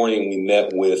thing in the morning, we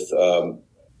met with a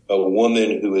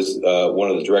woman who is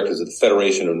one of the directors of the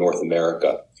Federation of North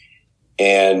America.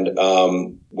 And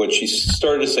what she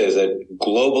started to say is that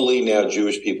globally now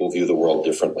Jewish people view the world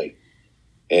differently.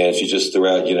 And she just threw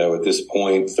out, at this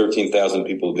point, 13,000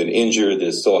 people have been injured.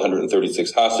 There's still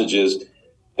 136 hostages.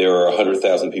 There are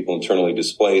 100,000 people internally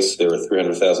displaced. There are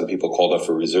 300,000 people called up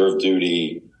for reserve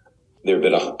duty. There have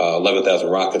been 11,000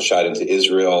 rockets shot into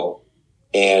Israel.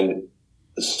 And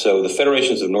so the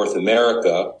Federations of North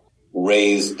America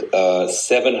raised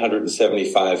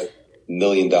 $775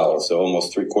 million, so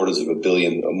almost more than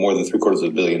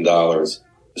 $750 million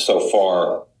so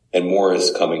far. And more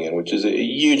is coming in, which is a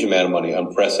huge amount of money,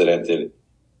 unprecedented.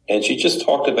 And she just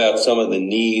talked about some of the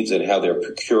needs and how they're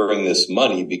procuring this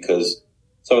money, because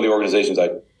some of the organizations I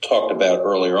talked about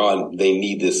earlier on, they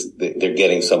need this, they're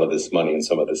getting some of this money and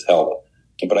some of this help.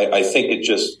 But I think it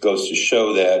just goes to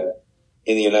show that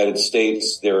in the United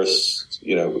States, there are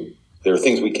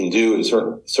things we can do, and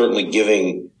certainly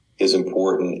giving is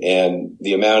important. And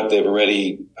the amount they've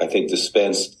already, I think,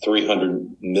 dispensed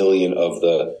 300 million of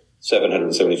the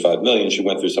 775 million. She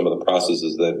went through some of the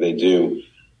processes that they do.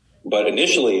 But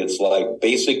initially, it's like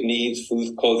basic needs,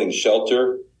 food, clothing,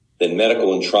 shelter, then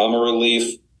medical and trauma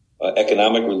relief,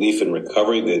 economic relief and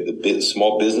recovery. The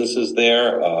small businesses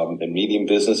there and medium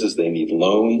businesses, they need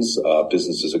loans.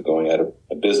 Businesses are going out of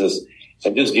business.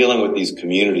 And just dealing with these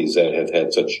communities that have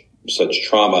had such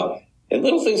trauma. And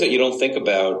little things that you don't think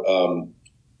about.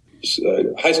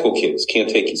 High school kids can't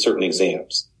take certain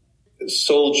exams.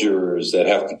 Soldiers that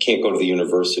can't go to the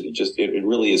university. It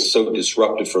really is so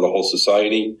disruptive for the whole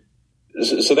society.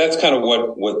 So that's kind of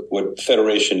what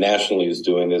Federation nationally is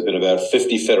doing. There's been about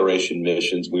 50 Federation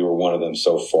missions. We were one of them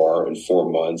so far in 4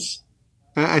 months.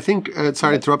 I think,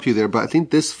 sorry to interrupt you there, but I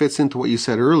think this fits into what you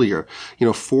said earlier.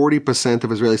 40%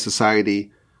 of Israeli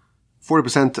society,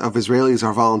 40% of Israelis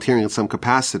are volunteering in some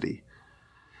capacity.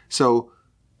 So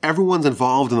everyone's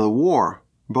involved in the war,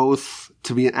 both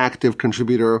to be an active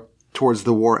contributor towards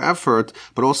the war effort,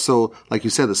 but also, like you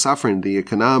said, the suffering, the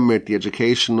economic, the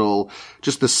educational,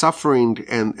 just the suffering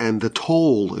and the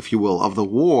toll, if you will, of the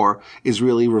war is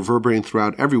really reverberating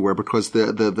throughout everywhere, because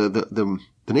the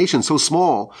nation's so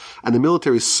small and the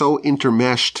military is so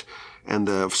intermeshed, and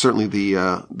certainly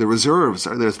the reserves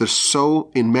they're so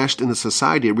enmeshed in the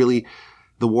society. Really,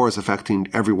 the war is affecting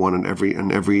everyone in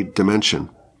every dimension.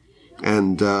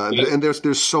 And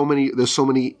there's so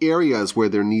many areas where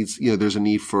there's a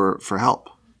need for help.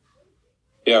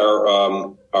 Yeah,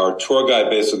 our tour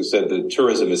guide basically said that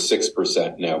tourism is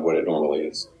 6% now what it normally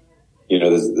is.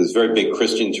 There's very big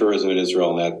Christian tourism in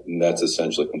Israel, and that's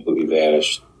essentially completely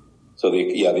vanished. So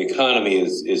the economy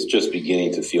is just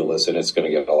beginning to feel this, and it's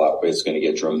going to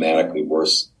get dramatically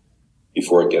worse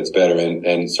before it gets better.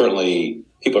 And certainly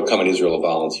people are coming to Israel to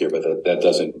volunteer, but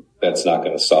that's not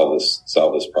going to solve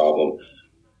this problem.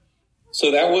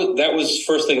 So that was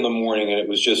first thing in the morning, and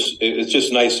it's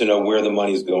just nice to know where the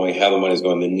money's going, how the money's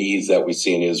going, the needs that we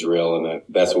see in Israel, and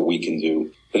that's what we can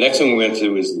do. The next thing we went to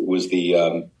was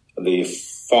the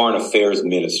Foreign Affairs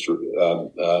Ministry,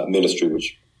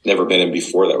 which never been in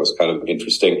before. That was kind of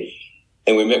interesting.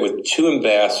 And we met with two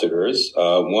ambassadors.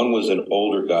 One was an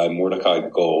older guy, Mordecai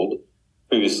Gold,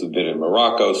 previously been in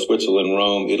Morocco, Switzerland,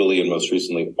 Rome, Italy, and most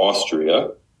recently Austria.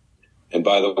 And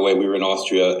by the way, we were in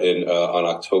Austria on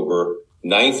October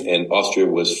 9th, and Austria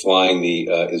was flying the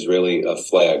Israeli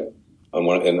flag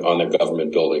on their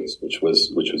government buildings, which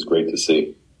was great to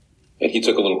see. And he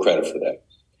took a little credit for that.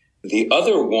 The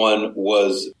other one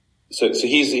was,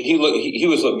 he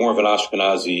was more of an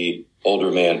Ashkenazi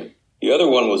older man. The other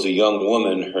one was a young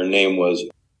woman. Her name was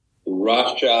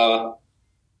Rasha.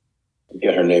 I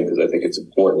get her name because I think it's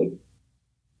important.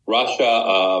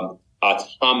 Rasha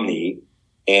Athamni,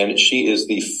 and she is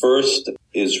the first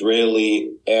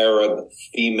Israeli Arab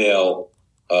female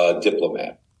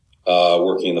diplomat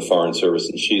working in the Foreign Service,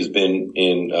 and she's been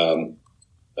in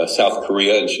South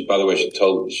Korea. And by the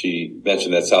way, she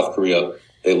mentioned that South Korea,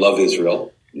 they love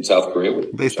Israel in South Korea.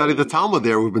 They study the Talmud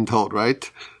there, we've been told, right?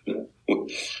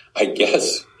 I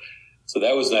guess. So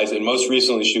that was nice. And most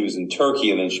recently, she was in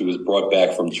Turkey, and then she was brought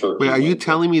back from Turkey. Wait, are you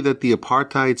telling me that the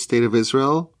apartheid state of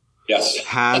Israel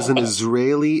has an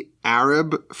Israeli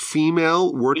Arab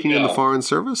female working in the Foreign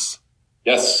Service?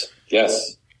 Yes.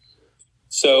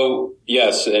 So,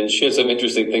 yes, and she had some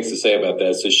interesting things to say about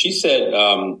that. So she said,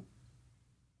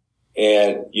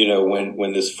 and,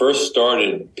 when this first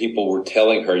started, people were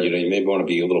telling her, you may want to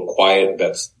be a little quiet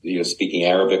about, speaking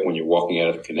Arabic when you're walking out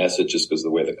of Knesset just because of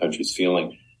the way the country's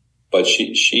feeling. But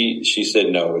she said,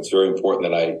 no, it's very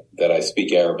important that I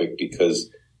speak Arabic because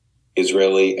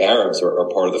Israeli Arabs are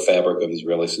part of the fabric of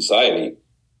Israeli society.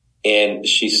 And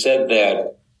she said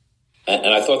that,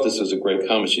 and I thought this was a great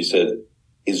comment. She said,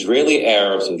 Israeli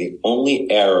Arabs are the only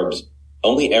Arab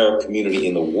community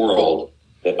in the world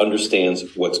that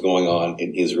understands what's going on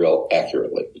in Israel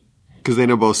accurately. Because they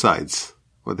know both sides.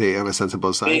 Or they have a sense of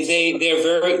both sides? They're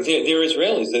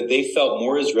Israelis. That they felt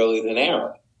more Israeli than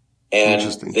Arab. And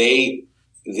they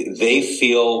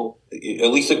feel, at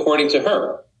least according to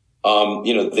her,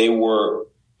 they were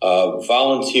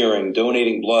volunteering,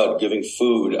 donating blood, giving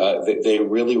food. They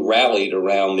really rallied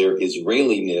around their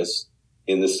Israeliness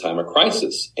in this time of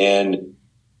crisis. And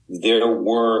there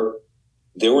were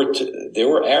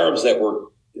Arabs that were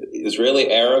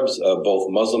Israeli Arabs, both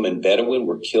Muslim and Bedouin,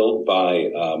 were killed by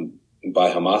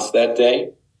Hamas that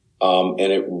day. And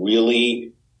it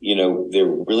really, they're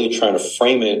really trying to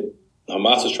frame it.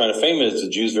 Hamas is trying to frame it as the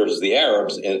Jews versus the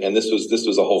Arabs. And this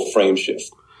was a whole frame shift.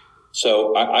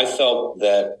 So I felt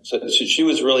that she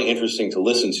was really interesting to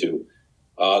listen to.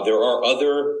 There are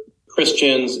other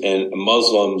Christians and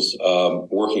Muslims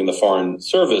working in the Foreign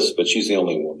Service, but she's the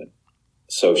only woman.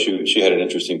 So she had an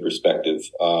interesting perspective.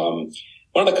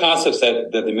 One of the concepts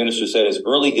that the minister said is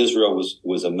early Israel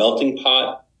was a melting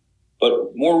pot,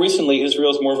 but more recently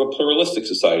Israel is more of a pluralistic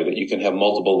society that you can have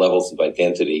multiple levels of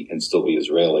identity and still be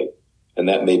Israeli. And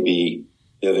that may be,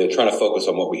 they're trying to focus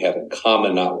on what we have in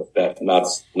common, not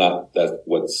that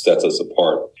what sets us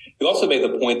apart. He also made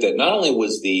the point that not only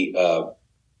was this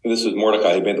was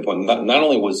Mordecai, he made the point, not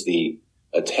only was the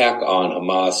attack on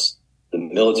Hamas, the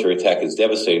military attack is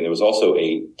devastating, there was also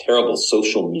a terrible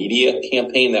social media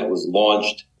campaign that was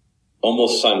launched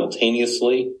almost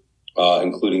simultaneously,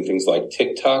 including things like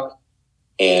TikTok.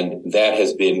 And that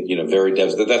has been, very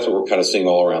devastating. That's what we're kind of seeing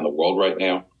all around the world right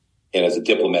now. And as a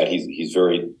diplomat, he's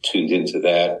very tuned into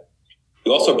that. He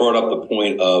also brought up the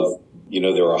point of,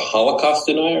 there are Holocaust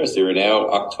deniers. There are now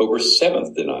October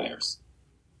 7th deniers.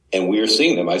 And we are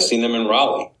seeing them. I've seen them in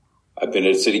Raleigh. I've been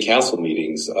at city council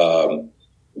meetings,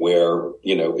 where,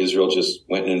 Israel just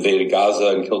went and invaded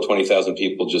Gaza and killed 20,000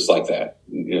 people just like that.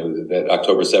 That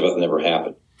October 7th never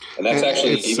happened. And that's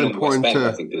actually, even in the West Bank,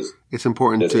 I think it's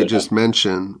important to just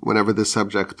mention whenever this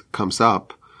subject comes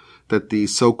up, that the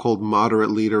so-called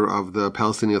moderate leader of the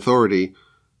Palestinian Authority,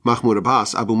 Mahmoud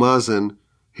Abbas, Abu Mazen,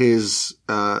 his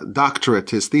doctorate,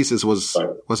 his thesis was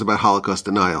about Holocaust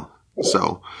denial.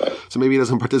 So maybe he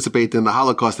doesn't participate in the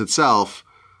Holocaust itself.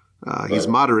 He's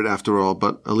moderate after all,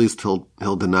 but at least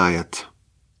he'll deny it.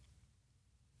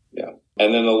 Yeah.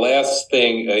 And then the last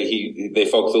thing they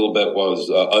focused a little bit was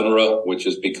UNRWA, which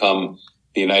has become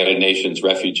the United Nations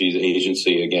Refugees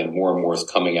Agency. Again, more and more is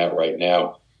coming out right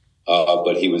now.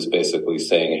 But he was basically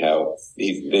saying how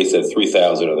they said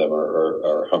 3,000 of them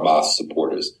are Hamas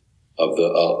supporters of the,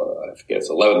 I forget, it's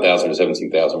 11,000 or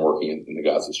 17,000 working in the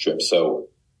Gaza Strip. So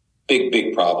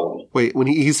big problem. Wait, when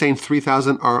he's saying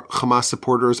 3,000 are Hamas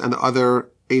supporters and the other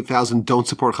 8,000 don't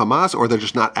support Hamas, or they're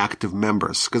just not active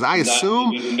members? Because I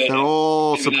assume they're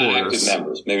all supporters.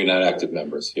 Maybe not active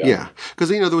members. Yeah. Because,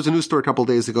 there was a news story a couple of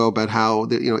days ago about how,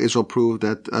 Israel proved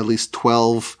that at least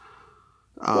 12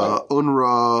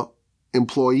 UNRWA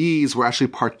employees were actually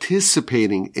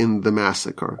participating in the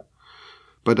massacre.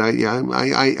 But I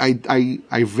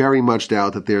very much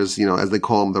doubt that there's, as they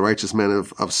call them, the righteous men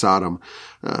of Sodom.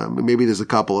 Maybe there's a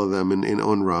couple of them in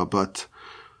UNRWA, but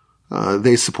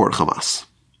they support Hamas.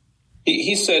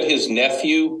 He said his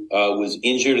nephew was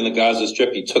injured in the Gaza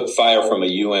Strip. He took fire from a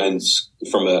UN school.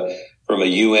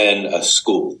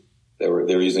 They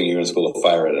were using unit school to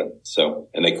fire at them. So,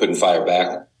 and they couldn't fire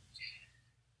back.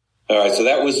 All right, so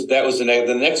that was the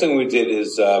next thing we did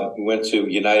is we went to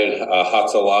United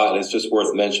Hatzalah, and it's just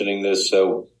worth mentioning this.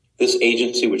 So this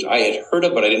agency, which I had heard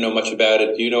of, but I didn't know much about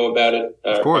it. Do you know about it?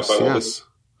 Of course, yes.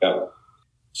 Yeah.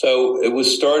 So it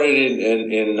was started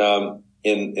in the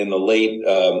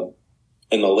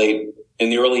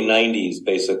early 90s,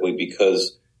 basically,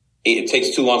 because it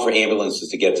takes too long for ambulances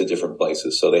to get to different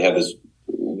places. So they have this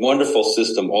wonderful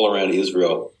system all around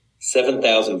Israel.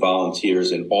 7,000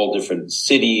 volunteers in all different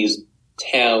cities,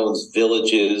 towns,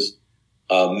 villages,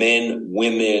 men,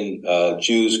 women,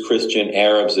 Jews, Christian,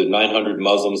 Arabs, and 900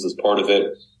 Muslims as part of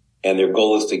it. And their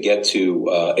goal is to get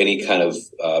to any kind of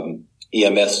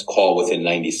EMS call within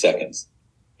 90 seconds.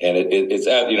 And it's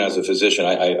as a physician,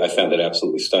 I found it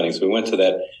absolutely stunning. So we went to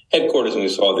that headquarters and we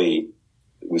saw the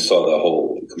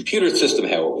whole computer system,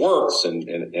 how it works and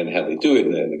how they do it,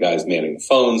 and the guys manning the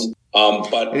phones.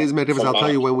 But it is magnificent. I'll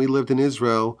tell you, when we lived in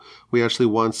Israel, we actually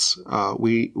once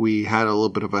we had a little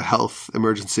bit of a health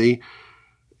emergency,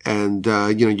 and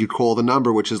you call the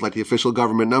number, which is like the official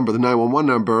government number, the 911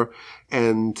 number,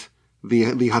 and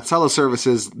the Hatzalah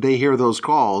services, they hear those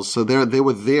calls, so they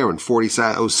were there in 40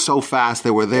 seconds. It was so fast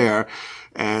they were there.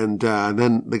 And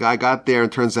then the guy got there,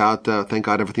 and turns out, thank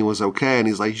God, everything was okay. And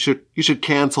he's like, you should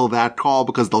cancel that call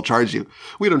because they'll charge you.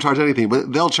 We don't charge anything,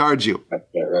 but they'll charge you. Right.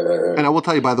 And I will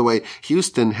tell you, by the way,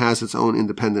 Houston has its own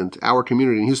our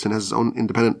community in Houston has its own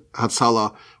independent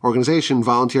Hatzalah organization,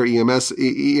 volunteer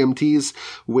EMTs,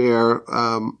 where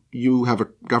you have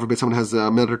God forbid someone has a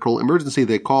medical emergency,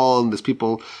 they call, and there's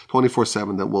people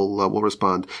 24/7 that will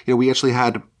respond. We actually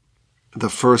had the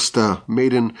first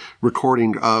maiden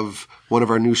recording of one of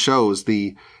our new shows,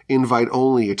 the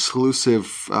invite-only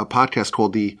exclusive podcast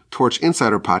called the Torch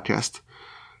Insider Podcast.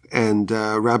 And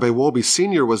Rabbi Wolbe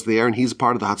Sr. was there, and he's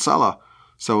part of the Hatzalah.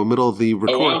 So in the middle of the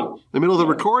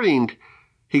recording,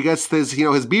 he gets this,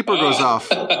 his beeper goes off,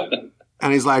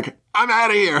 and he's like, "I'm out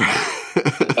of here."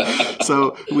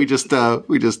 So he just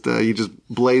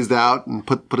blazed out and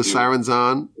put his sirens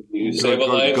on.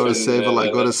 Go to save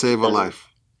a life.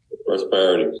 First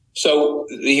priority. So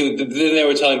then they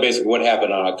were telling basically what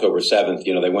happened on October 7th.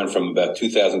 They went from about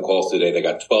 2,000 calls today. They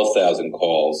got 12,000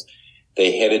 calls.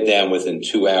 They headed down within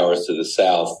 2 hours to the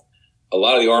south. A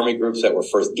lot of the Army groups that were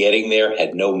first getting there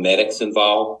had no medics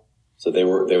involved. So they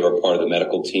were part of the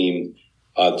medical team.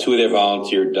 Two of their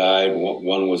volunteers died.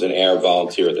 One was an Arab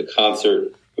volunteer at the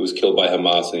concert who was killed by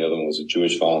Hamas, and the other one was a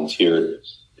Jewish volunteer.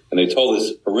 And they told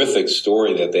this horrific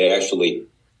story that they actually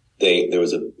there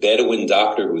was a Bedouin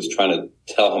doctor who was trying to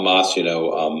tell Hamas, a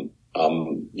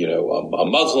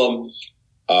Muslim.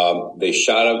 They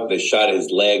shot him. They shot his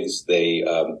legs. They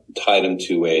tied him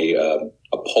to a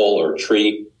pole or a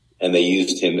tree, and they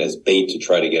used him as bait to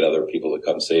try to get other people to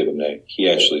come save him. He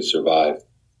actually survived.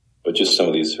 But just some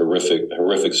of these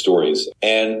horrific stories.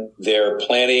 And they're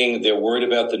worried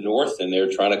about the north, and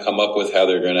they're trying to come up with how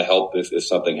they're going to help if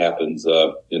something happens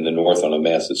in the north on a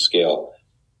massive scale.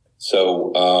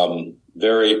 So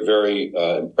very, very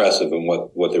impressive in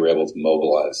what they were able to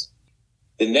mobilize.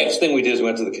 The next thing we did is we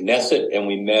went to the Knesset, and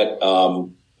we met a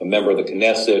member of the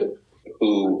Knesset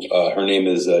who her name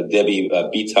is Debbie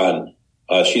Bitan.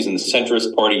 She's in the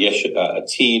centrist party, Yesh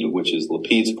Atid, which is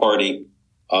Lapid's party.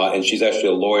 And she's actually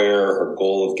a lawyer. Her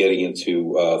goal of getting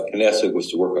into Knesset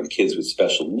was to work on kids with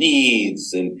special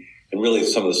needs and really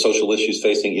some of the social issues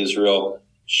facing Israel.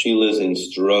 She lives in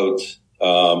Sderot,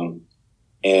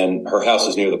 and her house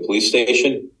is near the police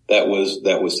station that was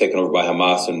taken over by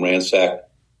Hamas and ransacked.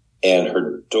 And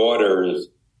her daughter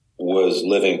was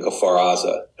living in Kfar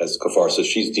Aza as Kfar. So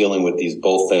she's dealing with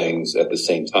both things at the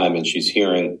same time, and she's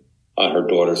hearing on her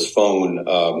daughter's phone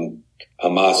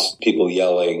Hamas people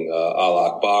yelling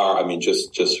Allah Akbar. I mean,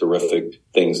 just horrific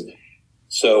things.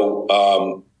 So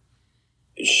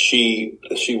she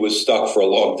was stuck for a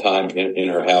long time in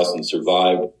her house and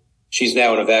survived. She's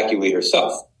now an evacuee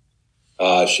herself.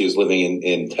 She's living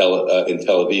in Tel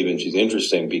Aviv, and she's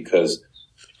interesting because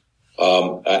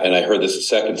and I heard this a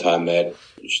second time, that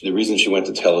the reason she went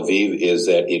to Tel Aviv is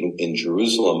that in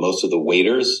Jerusalem most of the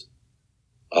waiters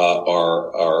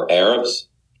are Arabs.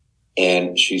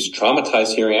 And she's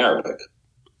traumatized hearing Arabic.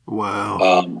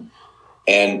 Wow.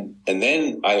 And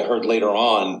then I heard later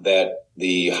on that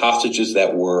the hostages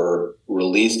that were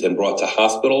released and brought to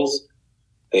hospitals,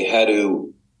 they had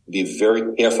to be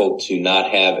very careful to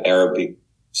not have Arabic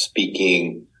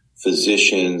speaking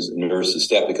physicians, nurses,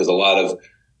 staff, because a lot of,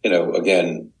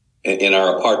 again, in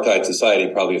our apartheid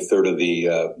society, probably a third of the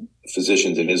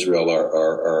physicians in Israel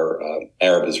are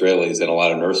Arab Israelis, and a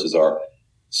lot of nurses are.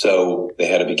 So they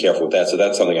had to be careful with that. So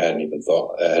that's something I hadn't even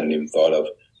thought of.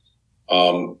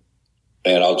 And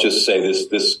I'll just say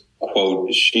this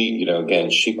quote, she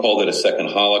called it a second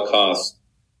Holocaust.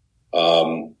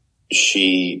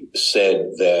 She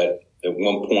said that at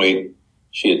one point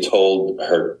she had told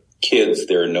her kids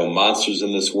there are no monsters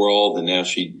in this world, and now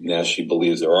she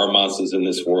believes there are monsters in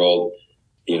this world.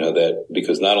 That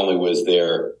because not only was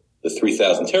there the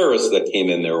 3,000 terrorists that came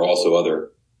in, there were also other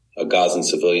Gazan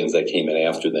civilians that came in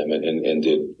after them and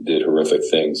did horrific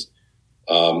things.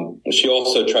 She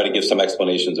also tried to give some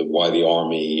explanations of why the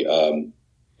army,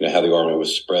 how the army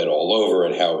was spread all over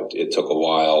and how it took a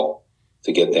while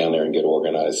to get down there and get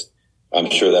organized. I'm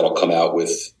sure that'll come out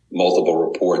with multiple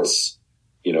reports,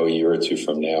 a year or two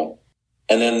from now.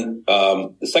 And then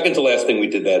the second to last thing we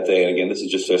did that day, and again, this is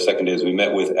just our second day, is we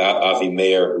met with Avi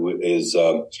Meir, who is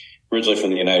originally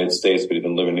from the United States, but he's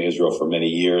been living in Israel for many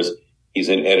years. He's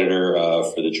an editor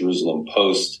for the Jerusalem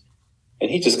Post. And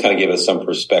he just kind of gave us some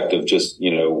perspective, just,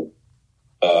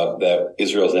 that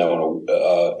Israel's now on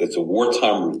it's a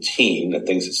wartime routine, that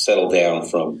things have settled down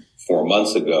from 4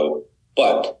 months ago,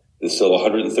 but there's still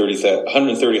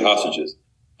 130 hostages,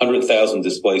 100,000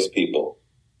 displaced people,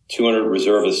 200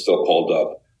 reservists still called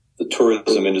up. The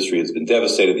tourism industry has been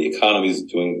devastated. The economy is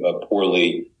doing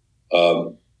poorly.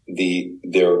 The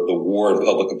war and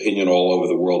public opinion all over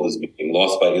the world is being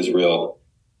lost by Israel.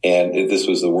 And this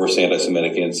was the worst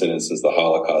anti-Semitic incident since the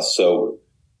Holocaust. So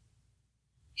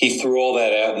he threw all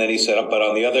that out, and then he said, but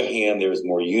on the other hand, there's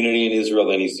more unity in Israel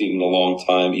than he's seen in a long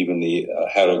time. Even the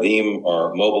Haradim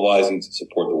are mobilizing to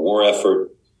support the war effort.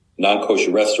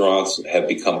 Non-kosher restaurants have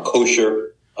become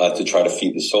kosher to try to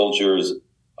feed the soldiers.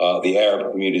 The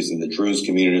Arab communities and the Druze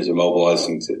communities are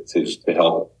mobilizing to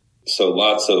help. So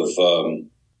lots of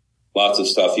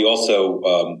stuff. He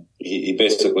also, he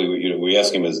basically, we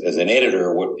asked him as an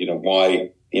editor, why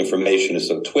the information is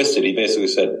so twisted. He basically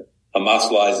said,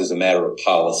 Hamas lies is a matter of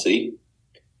policy.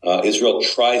 Israel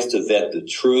tries to vet the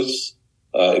truths.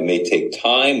 It may take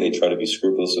time. They try to be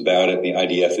scrupulous about it. The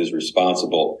IDF is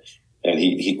responsible. And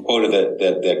he quoted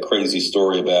that crazy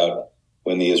story about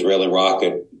when the Israeli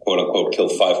rocket, quote unquote,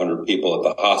 killed 500 people at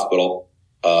the hospital.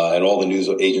 And all the news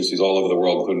agencies all over the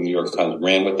world, including the New York Times,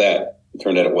 ran with that. It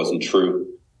turned out it wasn't true.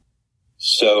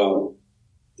 So,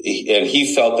 and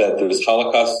he felt that there was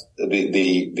Holocaust,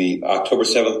 the October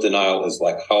 7th denial is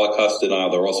like Holocaust denial.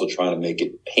 They're also trying to make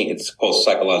it pain. It's called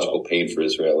psychological pain for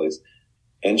Israelis.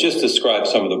 And just describe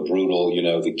some of the brutal,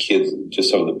 the kids, just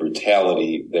some of the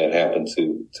brutality that happened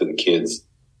to the kids,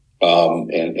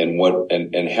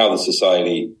 and how the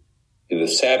society, the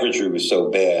savagery was so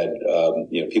bad.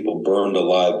 People burned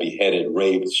alive, beheaded,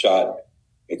 raped, shot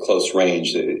at close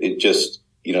range. It just,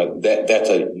 that's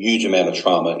a huge amount of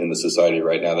trauma in the society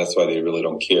right now. That's why they really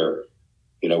don't care,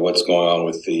 what's going on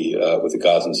with the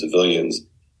Gazan civilians.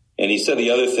 And he said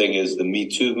the other thing is the Me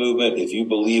Too movement. If you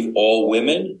believe all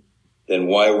women, then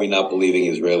why are we not believing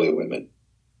Israeli women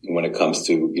when it comes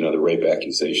to, the rape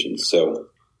accusations? So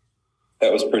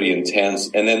that was pretty intense.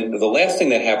 And then the last thing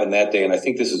that happened that day, and I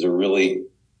think this was a really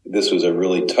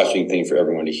touching thing for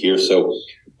everyone to hear. So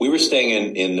we were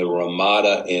staying in the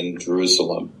Ramada in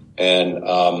Jerusalem, and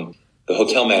the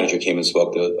hotel manager came and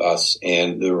spoke to us.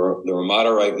 And the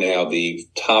Ramada right now,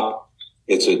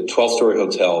 it's a 12-story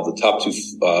hotel. The top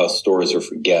 2 stories are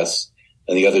for guests,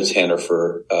 and the other 10 are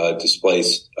for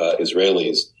displaced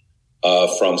Israelis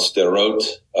from Sderot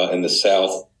in the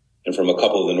south, and from a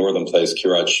couple of the northern places,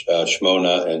 Kiryat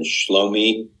Shmona and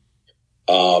Shlomi.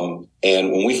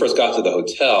 And when we first got to the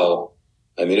hotel,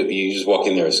 you just walk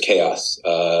in there, it's chaos.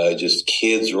 Just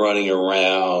kids running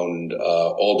around,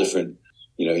 all different,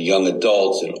 young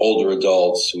adults and older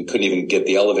adults. We couldn't even get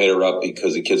the elevator up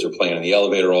because the kids were playing in the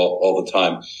elevator all the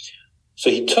time. So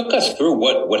he took us through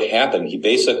what happened. He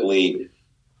basically,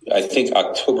 I think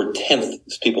October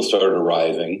 10th, people started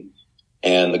arriving,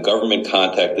 and the government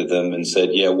contacted them and said,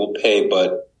 yeah, we'll pay,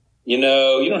 but you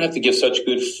don't have to give such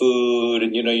good food,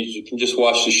 and you can just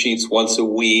wash the sheets once a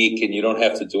week, and you don't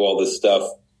have to do all this stuff.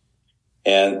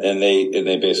 And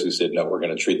they basically said, no, we're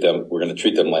going to treat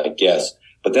them like guests.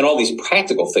 But then all these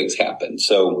practical things happened.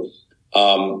 So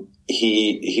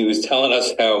he was telling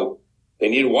us how they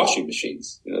needed washing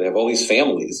machines. They have all these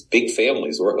families, big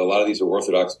families, or a lot of these are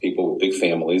Orthodox people with big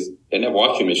families. They didn't have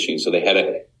washing machines, so they had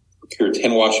to procure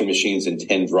 10 washing machines and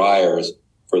 10 dryers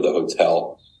for the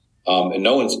hotel. And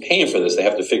no one's paying for this. They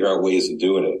have to figure out ways of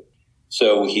doing it.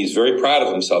 So he's very proud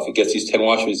of himself. He gets these 10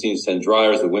 washing machines, 10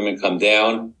 dryers. The women come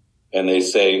down and they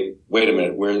say, wait a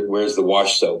minute, where's the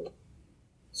wash soap?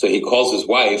 So he calls his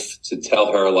wife to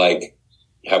tell her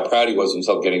how proud he was of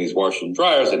himself getting these washers and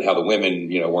dryers, and how the women,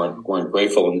 weren't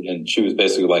grateful. And she was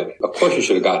basically like, of course you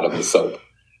should have gotten them the soap.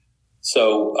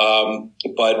 So,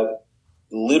 but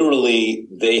literally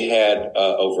they had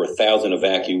over 1,000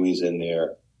 evacuees in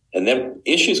there. And then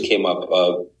issues came up.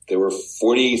 There were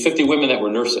 50 women that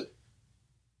were nursing.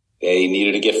 They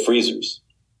needed to get freezers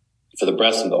for the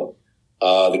breast milk.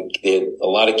 They had a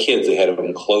lot of kids. They had to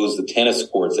enclose the tennis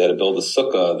courts. They had to build a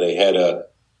sukkah.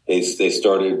 They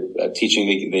started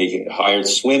teaching. They hired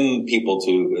swim people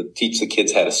to teach the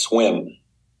kids how to swim.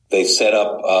 They set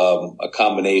up a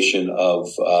combination of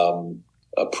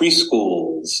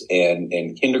preschools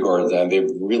and kindergartens, and they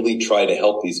really tried to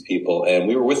help these people. And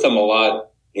we were with them a lot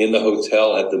in the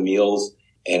hotel at the meals,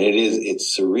 and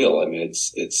it's surreal. I mean,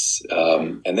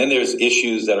 and then there's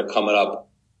issues that are coming up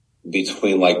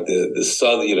between like the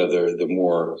southern,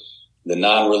 the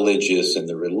non-religious and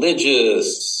the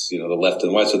religious, the left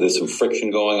and right. So there's some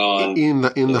friction going on in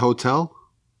the hotel.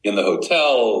 In the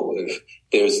hotel,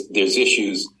 there's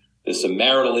issues. There's some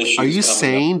marital issues. Are you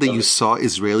saying that you saw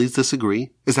Israelis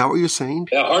disagree? Is that what you're saying?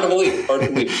 Yeah, hard to believe.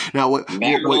 Now,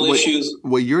 issues.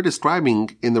 What you're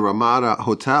describing in the Ramada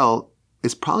hotel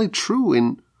is probably true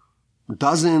in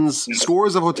dozens,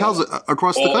 scores of hotels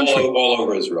across the country. All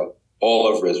over Israel. All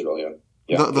over Israel,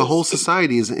 yeah. The whole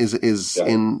society is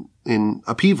in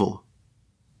upheaval.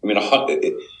 I mean,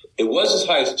 it was as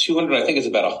high as 200. I think it's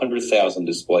about 100,000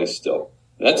 displaced still.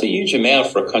 That's a huge amount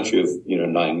for a country of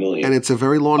 9 million, and it's a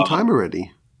very long time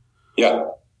already. Yeah,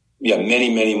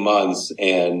 many, many months,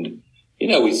 and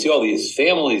we see all these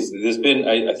families. There's been,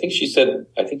 I think he said,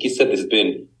 there's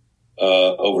been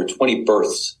over 20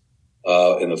 births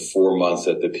in the 4 months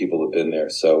that the people have been there.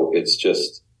 So it's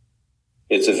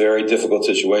a very difficult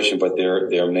situation, but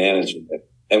they're managing it.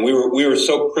 And we were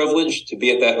so privileged to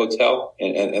be at that hotel,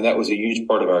 and that was a huge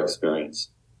part of our experience,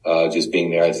 just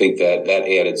being there. I think that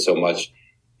added so much.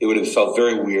 It would have felt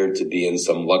very weird to be in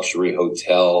some luxury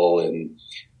hotel, and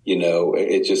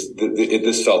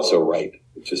this felt so right.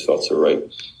 It just felt so right.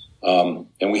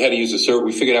 And we had to use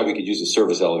we figured out we could use the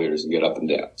service elevators and get up and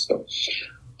down. So,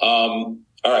 all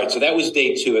right. So that was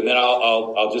day 2. And then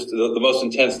I'll just, the most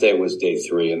intense day was day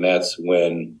 3. And that's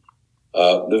when,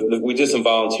 we did some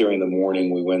volunteering in the morning.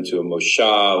 We went to a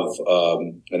moshav,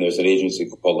 and there's an agency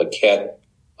called Laket,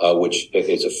 which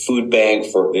is a food bank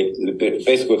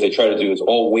basically what they try to do is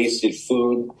all wasted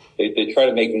food. They try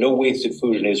to make no wasted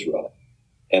food in Israel.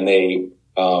 And they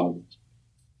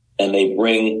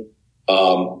bring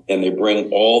all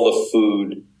the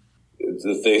food.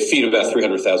 They feed about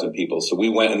 300,000 people. So we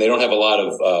went, and they don't have a lot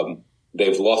of,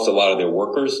 they've lost a lot of their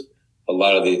workers. A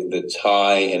lot of the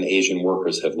Thai and Asian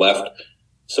workers have left.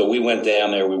 So we went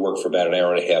down there. We worked for about an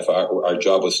hour and a half. Our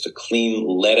job was to clean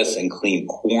lettuce and clean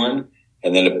corn.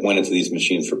 And then it went into these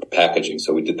machines for packaging.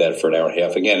 So we did that for an hour and a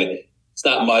half. Again, it's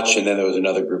not much. And then there was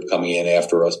another group coming in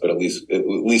after us, but at least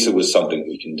it was something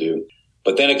we can do.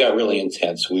 But then it got really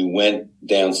intense. We went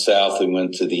down south. We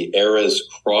went to the Erez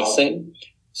crossing.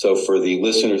 So for the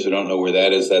listeners who don't know where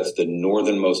that is, that's the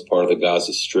northernmost part of the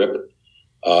Gaza Strip.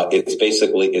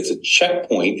 It's a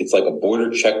checkpoint. It's like a border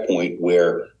checkpoint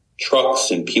where trucks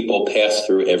and people pass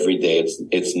through every day.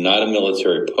 It's not a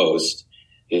military post.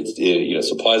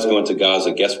 Supplies go into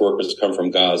Gaza. Guest workers come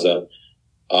from Gaza.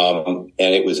 And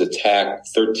it was attacked.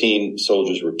 13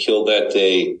 soldiers were killed that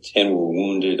day. 10 were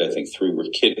wounded. I think 3 were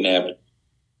kidnapped.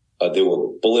 There were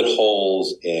bullet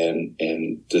holes and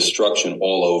destruction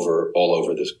all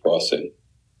over this crossing.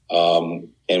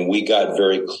 And we got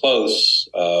very close.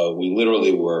 We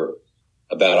literally were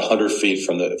about 100 feet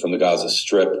from the Gaza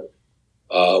Strip.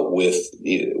 With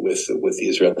the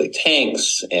Israeli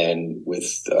tanks and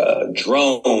with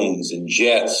drones and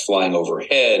jets flying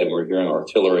overhead, and we're hearing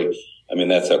artillery. I mean,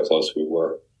 that's how close we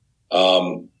were.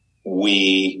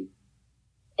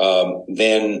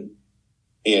 Then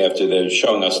after they're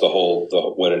showing us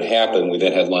what had happened, we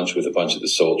then had lunch with a bunch of the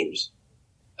soldiers,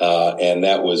 and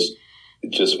that was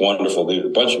just wonderful.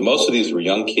 Most of these were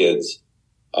young kids.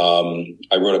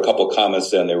 I wrote a couple of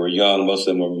comments down. They were young. Most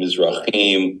of them were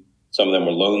Mizrahim. Some of them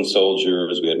were lone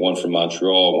soldiers. We had one from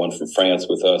Montreal, one from France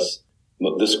with us.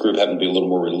 This group happened to be a little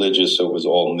more religious, so it was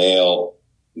all male,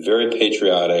 very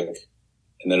patriotic.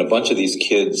 And then a bunch of these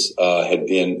kids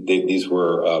they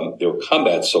were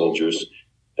combat soldiers.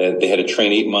 They had to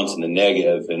train 8 months in the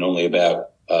Negev, and only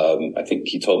about, I think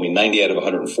he told me 90 out of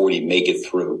 140 make it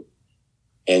through.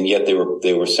 And yet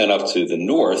they were sent up to the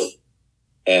north,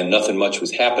 and nothing much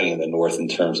was happening in the north in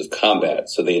terms of combat.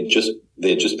 So they had just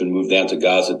been moved down to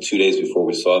Gaza 2 days before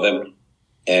we saw them.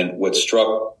 And what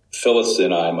struck Phyllis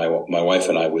and I, my wife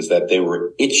and I, was that they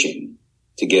were itching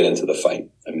to get into the fight.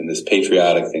 I mean, this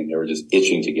patriotic thing, they were just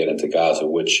itching to get into Gaza,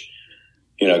 which,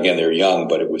 again, they're young,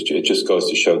 but it just goes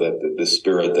to show that the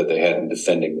spirit that they had in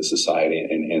defending the society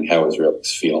and how Israelis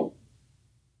feel.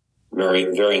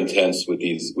 very, very intense with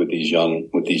these young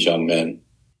men.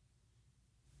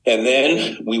 And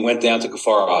then we went down to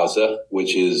Kfar Aza,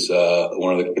 which is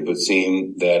one of the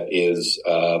kibbutzim that is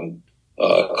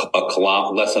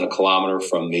less than a kilometer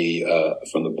from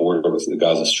the border with the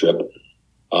Gaza Strip.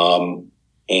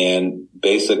 And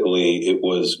basically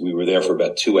we were there for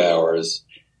about 2 hours.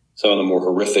 Some of the more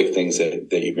horrific things that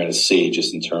you're going to see,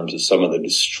 just in terms of some of the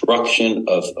destruction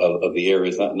of the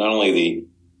areas, not only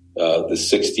the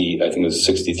 60, I think it was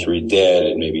 63 dead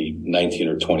and maybe 19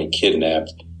 or 20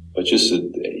 kidnapped, but just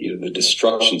the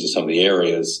destruction to some of the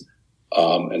areas,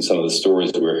 and some of the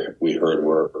stories we heard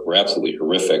were absolutely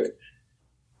horrific.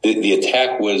 The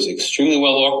attack was extremely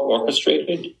well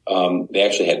orchestrated. They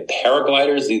actually had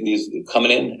paragliders, these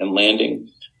coming in and landing.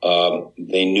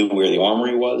 They knew where the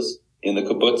armory was in the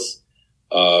kibbutz.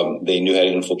 They knew how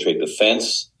to infiltrate the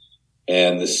fence.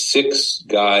 And the 6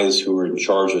 guys who were in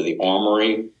charge of the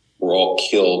armory were all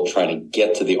killed trying to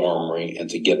get to the armory and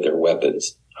to get their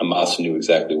weapons. Hamas knew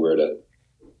exactly where to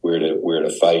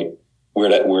fight, where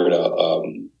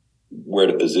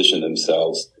to position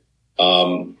themselves.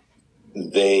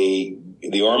 The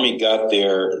army got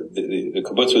there. The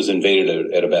kibbutz was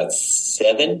invaded at about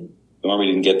 7. The army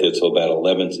didn't get there till about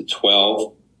 11 to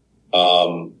 12.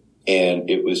 And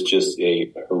it was just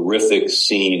a horrific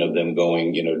scene of them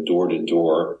going, door to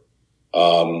door.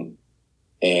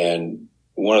 And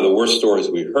one of the worst stories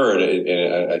we heard,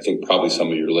 and I think probably some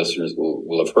of your listeners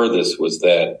will have heard this, was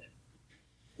that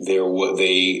they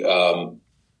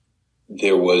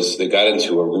got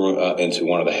into a room, into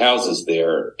one of the houses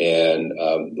there, and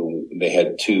they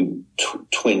had 2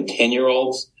 twin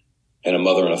 10-year-olds and a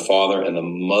mother and a father, and the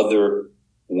mother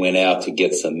went out to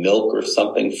get some milk or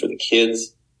something for the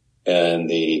kids, and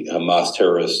the Hamas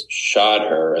terrorists shot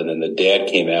her, and then the dad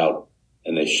came out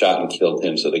and they shot and killed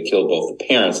him. So they killed both the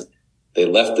parents. They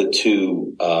left the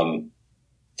 2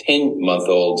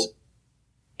 10-month-olds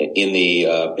in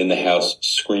the house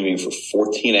screaming for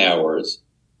 14 hours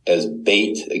as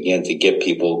bait, again, to get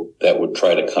people that would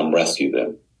try to come rescue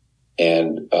them.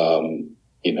 And,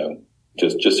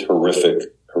 just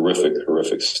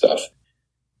horrific stuff.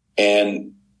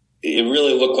 And it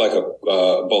really looked like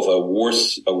both a war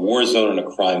zone and a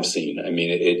crime scene. I mean,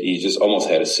 you just almost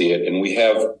had to see it. And we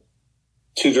have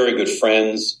 2 very good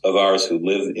friends of ours who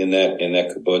live in that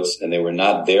kibbutz, and they were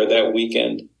not there that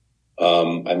weekend.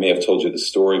 I may have told you the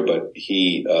story, but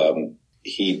he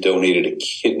donated a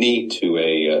kidney to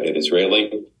an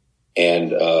Israeli,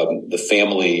 and the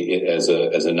family, as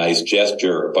a nice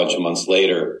gesture, a bunch of months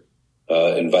later,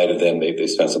 invited them. They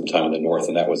spent some time in the north,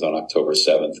 and that was on October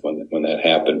 7th when that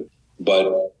happened.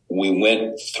 But we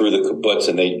went through the kibbutz,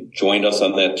 and they joined us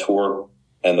on that tour.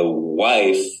 And the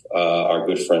wife, our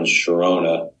good friend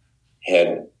Sharona, she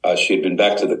had been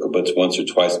back to the kibbutz once or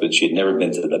twice, but she had never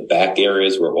been to the back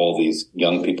areas where all these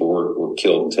young people were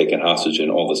killed and taken hostage, and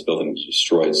all this building was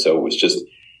destroyed. So it was just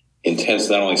intense,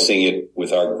 not only seeing it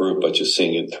with our group, but just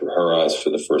seeing it through her eyes for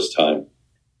the first time.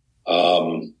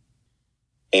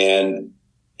 And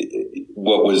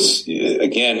what was,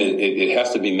 again, it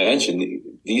has to be mentioned,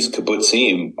 these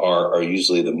kibbutzim are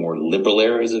usually the more liberal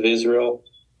areas of Israel.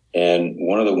 And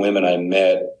one of the women I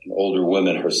met, an older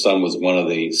woman, her son was one of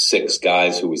the 6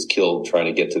 guys who was killed trying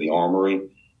to get to the armory.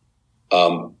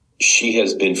 She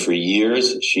has been for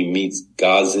years. She meets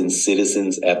Gazan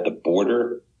citizens at the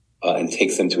border and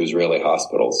takes them to Israeli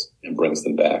hospitals and brings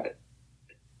them back.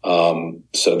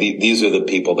 So these are the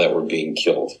people that were being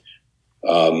killed.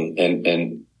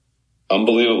 And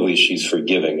unbelievably, she's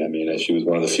forgiving. I mean, she was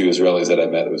one of the few Israelis that I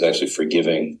met that was actually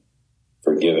forgiving.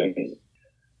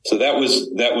 So that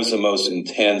was the most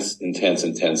intense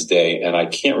day. And I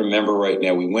can't remember right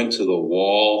now. We went to the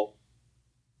wall.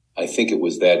 I think it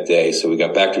was that day. So we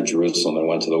got back to Jerusalem and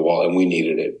went to the wall, and we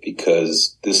needed it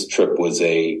because this trip was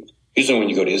usually when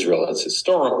you go to Israel, it's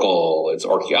historical, it's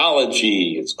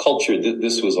archaeology, it's culture.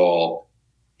 This was all,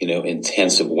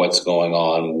 intense of what's going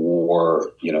on,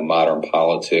 war, modern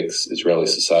politics, Israeli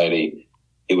society.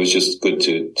 It was just good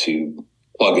to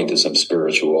plug into some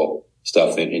spiritual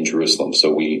stuff in Jerusalem.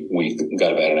 So we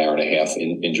got about an hour and a half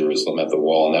in Jerusalem at the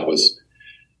wall, and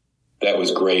that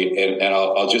was great. And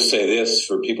I'll just say this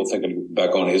for people thinking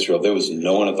about going to Israel, there was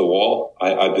no one at the wall.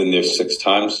 I've been there 6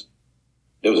 times.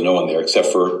 There was no one there except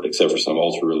for some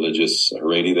ultra religious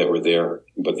Haredi that were there.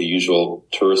 But the usual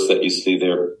tourists that you see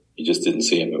there, you just didn't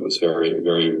see them. It was very,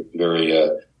 very, very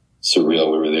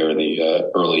surreal. We were there in the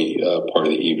early part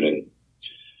of the evening.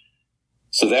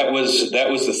 So that was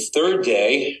the 3rd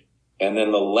day. And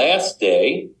then the last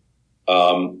day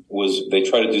was they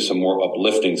tried to do some more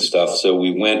uplifting stuff. So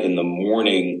we went in the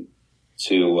morning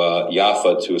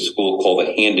Jaffa to a school called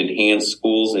the Hand in Hand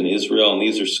schools in Israel. And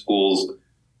these are schools,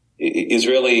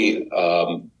 Israeli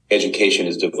education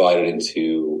is divided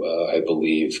into, I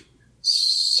believe,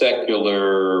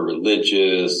 secular,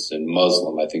 religious, and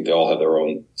Muslim. I think they all have their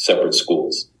own separate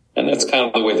schools. And that's kind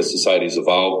of the way the society's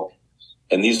evolved.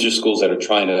 And these are schools that are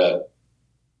trying to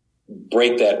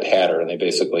break that pattern. They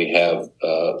basically have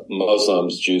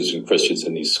Muslims, Jews, and Christians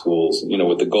in these schools. You know,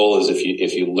 what the goal is, if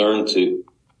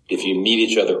you meet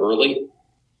each other early,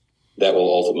 that will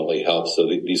ultimately help. So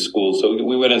these schools, so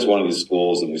we went into one of these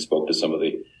schools and we spoke to some of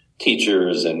the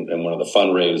teachers and one of the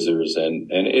fundraisers, and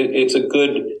it's a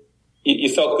good,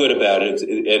 you felt good about it.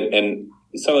 And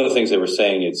some of the things they were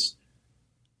saying,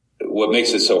 what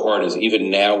makes it so hard is even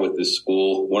now with this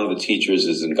school, one of the teachers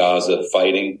is in Gaza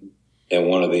fighting, and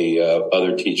one of the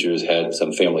other teachers had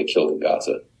some family killed in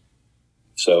Gaza.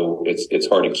 So it's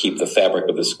hard to keep the fabric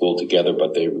of the school together,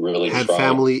 but they really had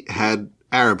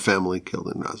Arab family killed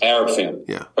in Gaza. Arab family.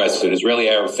 Yeah. Right. So an Israeli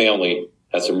Arab family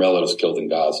had some relatives killed in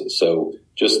Gaza. So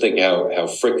just think how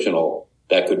frictional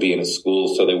that could be in a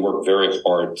school. So they work very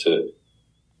hard to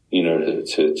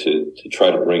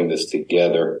try to bring this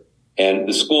together. And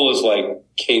the school is like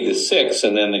K to 6,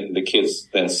 and then the kids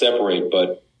then separate.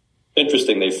 But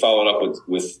interesting, they followed up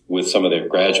with some of their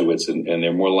graduates, and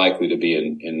they're more likely to be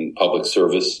in public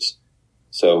service.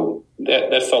 So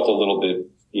that felt a little bit,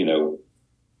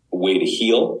 a way to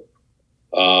heal.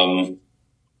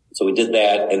 So we did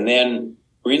that. And then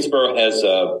Greensboro has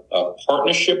a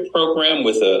partnership program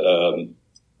with a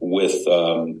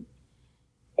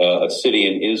city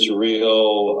in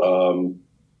Israel.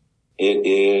 It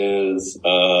is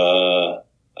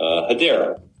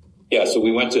Hadera. Yeah, so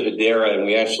we went to Hadera and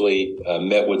we actually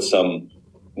met with some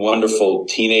wonderful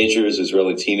teenagers,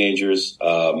 Israeli teenagers,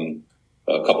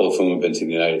 a couple of whom have been to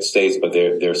the United States, but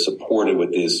they're supported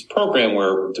with this program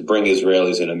to bring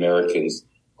Israelis and Americans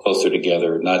closer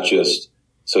together,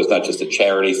 so it's not just a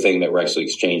charity thing, that we're actually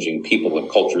exchanging people and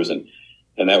cultures, and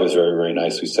that was very, very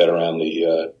nice. We sat around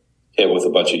the table with a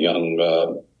bunch of young,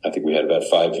 I think we had about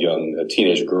 5 young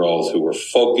teenage girls who were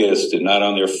focused and not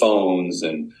on their phones,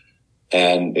 and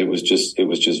it was just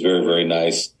very, very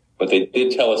nice. But they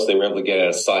did tell us they were able to get out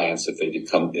of science if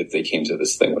they came to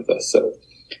this thing with us. So,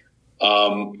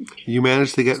 you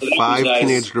managed to get 5 nice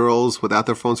teenage girls without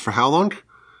their phones for how long?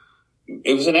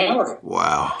 It was an hour.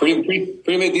 Wow. Pretty.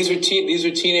 These are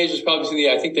teenagers, probably.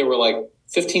 I think they were like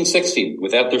 15, 16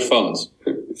 without their phones.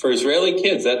 For Israeli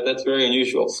kids, that's very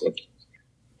unusual. So.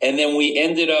 And then we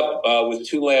ended up with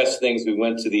 2 last things. We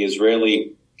went to the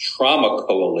Israeli Trauma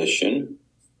Coalition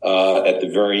at the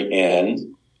very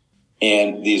end.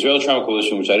 And the Israeli Trauma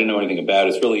Coalition, which I didn't know anything about,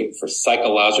 is really for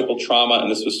psychological trauma.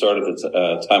 And this was started at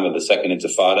the time of the Second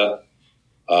Intifada.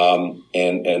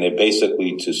 And they're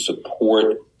basically to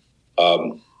support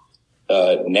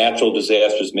natural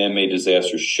disasters, man-made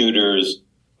disasters, shooters.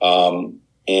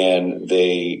 And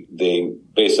they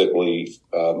basically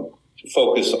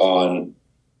focus on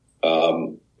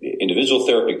individual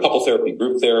therapy, couple therapy,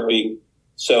 group therapy.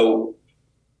 So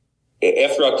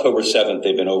after October 7th,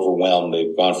 they've been overwhelmed.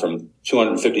 They've gone from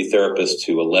 250 therapists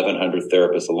to 1,100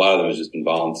 therapists. A lot of them have just been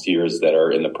volunteers that are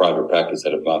in the private practice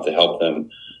that have gone to help them.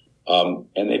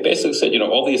 And they basically said,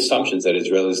 all the assumptions that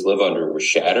Israelis live under were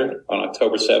shattered on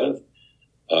October 7th,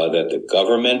 that the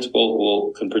government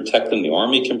can protect them, the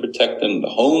army can protect them, the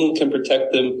home can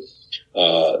protect them,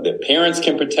 their parents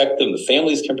can protect them, the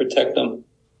families can protect them.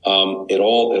 It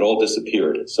all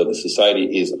disappeared. So the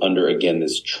society is under, again,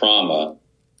 this trauma.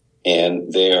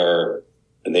 And they are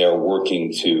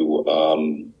working to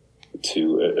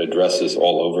address this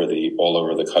all over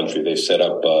the country. They've set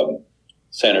up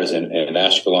centers in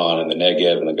Ashkelon and the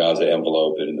Negev and the Gaza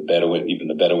envelope and in the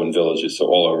Bedouin villages, so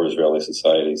all over Israeli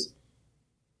societies.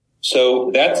 So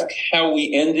that's how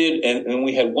we ended. And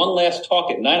we had one last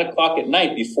talk at 9:00 at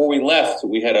night before we left.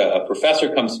 We had a professor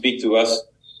come speak to us,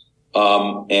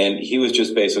 and he was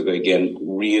just basically again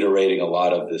reiterating a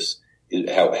lot of this.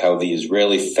 How the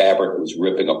Israeli fabric was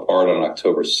ripping apart on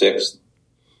October 6th.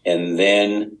 And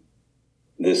then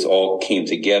this all came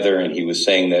together, and he was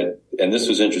saying that, and this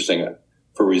was interesting,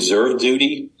 for reserve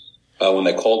duty, when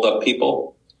they called up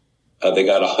people, they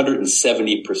got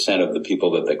 170% of the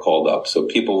people that they called up. So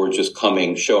people were just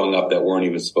showing up that weren't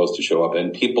even supposed to show up.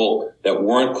 And people that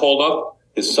weren't called up,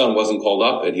 his son wasn't called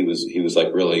up, and he was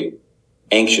like really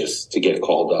anxious to get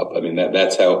called up. I mean,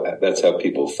 that's how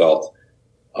people felt.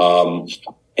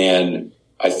 And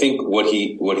I think what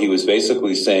he was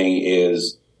basically saying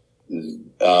is,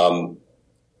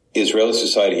 Israeli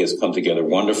society has come together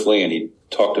wonderfully. And he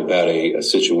talked about a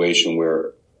situation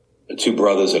where two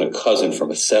brothers and a cousin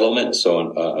from a settlement,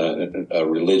 so a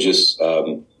religious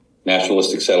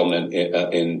nationalistic settlement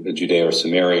in Judea or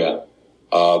Samaria.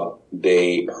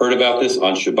 They heard about this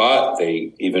on Shabbat.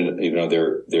 They even though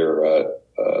they're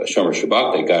Shomer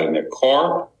Shabbat, they got in their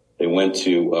car. They went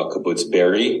to Kibbutz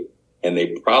Be'eri, and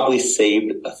they probably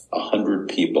saved 100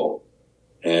 people.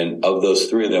 And of those,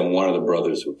 3 of them, one of the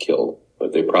brothers were killed,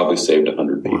 but they probably saved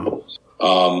 100 people.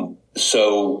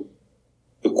 So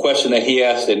the question that he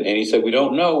asked, and he said, we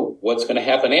don't know what's going to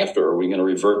happen after. Are we going to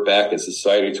revert back as a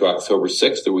society to October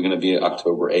 6th, or are we going to be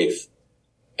October 8th?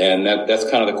 And that's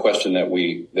kind of the question that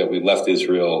we left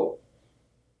Israel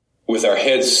with our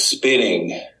heads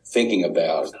spinning, thinking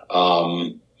about.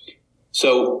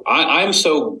 So I'm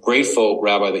so grateful,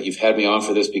 Rabbi, that you've had me on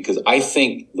for this, because I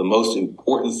think the most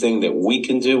important thing that we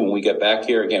can do when we get back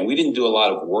here, again, we didn't do a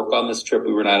lot of work on this trip.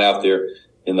 We were not out there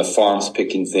in the farms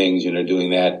picking things,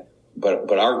 doing that.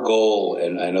 But our goal,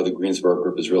 and I know the Greensboro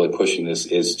group is really pushing this,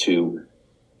 is to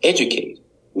educate.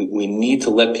 We need to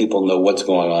let people know what's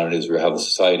going on in Israel, how the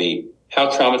society, how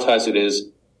traumatized it is,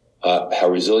 how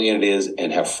resilient it is,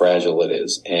 and how fragile it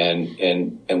is.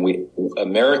 And we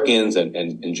Americans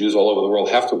and Jews all over the world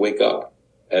have to wake up.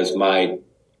 As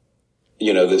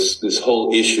this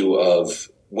whole issue of,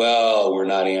 well, we're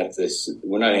not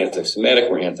anti-Semitic,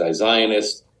 we're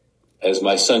anti-Zionist. As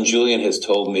my son Julian has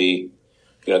told me,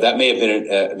 that may have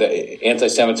been the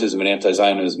anti-Semitism and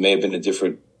anti-Zionism may have been a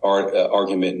different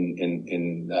argument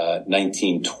in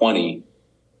 1920,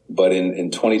 but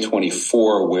in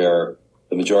 2024, where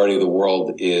the majority of the world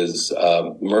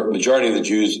majority of the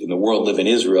Jews in the world live in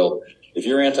Israel. If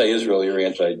you're anti-Israel, you're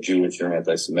anti-Jewish, you're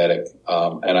anti-Semitic,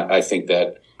 and I think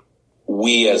that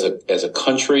we as a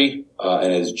country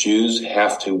and as Jews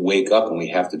have to wake up, and we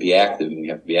have to be active, and we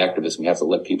have to be activists, and we have to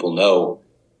let people know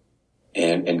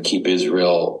and keep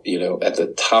Israel, at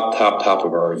the top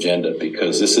of our agenda,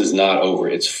 because this is not over.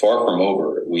 It's far from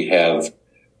over. We have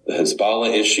the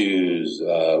Hezbollah issues.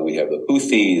 We have the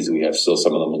Houthis. We have still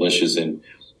some of the militias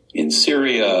in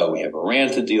Syria. We have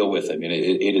Iran to deal with. I mean,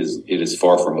 it is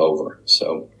far from over.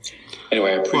 So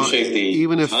anyway, I appreciate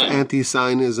even if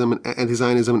anti-Zionism and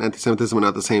anti-Semitism are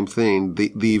not the same thing,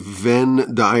 the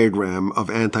Venn diagram of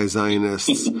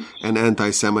anti-Zionists and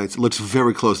anti-Semites looks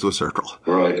very close to a circle.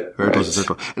 Right. Very close to a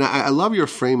circle. And I love your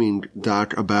framing,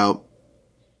 Doc, about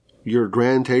your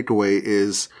grand takeaway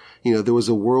is, there was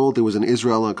an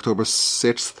Israel on October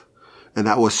 6th, and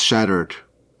that was shattered.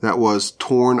 That was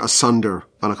torn asunder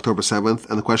on October 7th.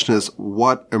 And the question is,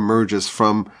 what emerges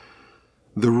from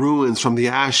the ruins, from the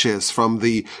ashes, from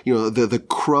the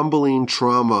crumbling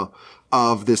trauma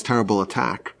of this terrible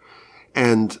attack?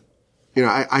 And,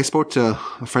 I spoke to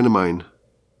a friend of mine.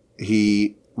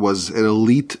 He was an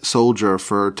elite soldier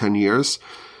for 10 years.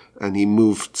 And he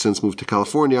since moved to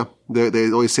California. They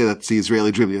always say that's the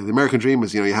Israeli dream. The American dream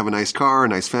is, you have a nice car, a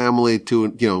nice family,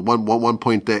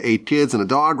 1.8 kids and a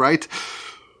dog, right?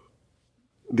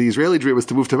 The Israeli dream is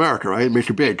to move to America, right? Make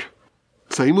it big.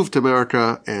 So he moved to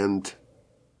America and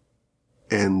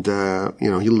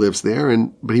he lives there,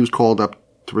 but he was called up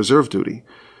to reserve duty.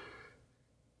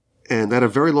 And I had a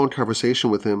very long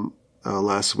conversation with him,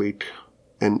 last week.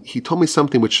 And he told me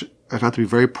something which I found to be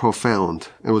very profound.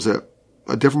 It was a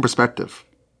different perspective.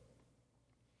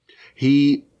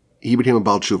 He became a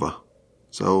Baal Tshuva.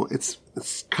 So it's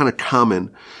kind of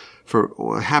common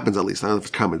it happens at least. I don't know if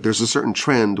it's common. There's a certain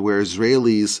trend where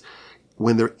Israelis,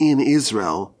 when they're in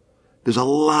Israel, there's a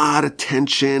lot of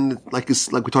tension, like we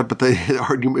talked about the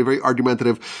very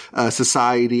argumentative,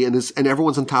 society, and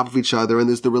everyone's on top of each other, and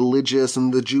there's the religious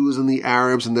and the Jews and the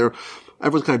Arabs, and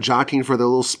everyone's kind of jockeying for their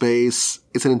little space.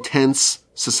 It's an intense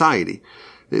society.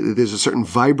 There's a certain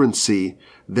vibrancy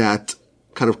that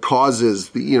kind of causes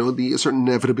the certain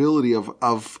inevitability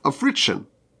of friction.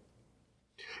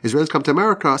 Israelis come to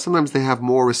America, sometimes they have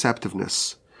more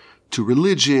receptiveness to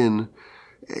religion.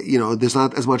 There's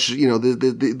not as much, they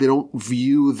don't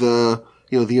view the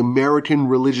American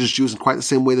religious Jews in quite the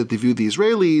same way that they view the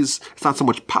Israelis. It's not so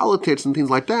much politics and things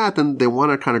like that, and they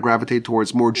want to kind of gravitate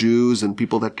towards more Jews and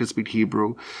people that can speak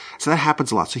Hebrew. So that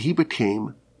happens a lot. So he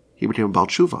became a Baal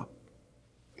Tshuva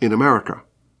in America.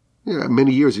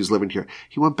 Many years he was living here.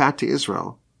 He went back to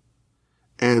Israel,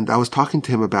 and I was talking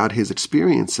to him about his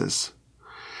experiences,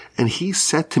 and he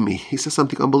said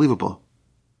something unbelievable.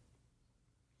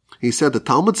 He said the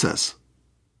Talmud says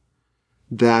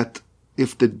that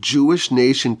if the Jewish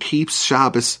nation keeps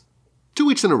Shabbos 2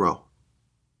 weeks in a row,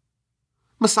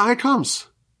 Messiah comes.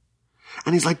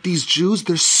 And he's like, these Jews,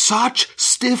 they're such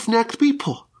stiff-necked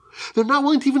people. They're not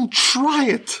willing to even try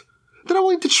it. They're not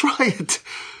willing to try it.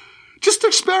 Just to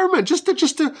experiment, just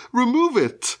to remove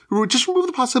it, just remove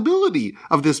the possibility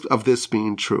of this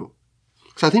being true.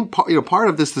 So I think, part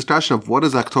of this discussion of what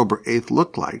does October 8th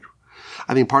look like,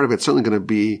 I think part of it's certainly going to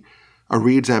be a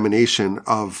re-examination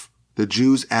of the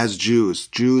Jews as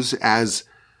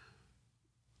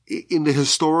in the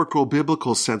historical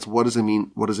biblical sense. What does it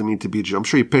mean to be a Jew? I'm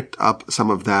sure you picked up some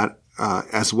of that,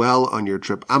 as well on your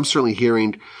trip. I'm certainly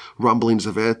hearing rumblings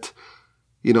of it.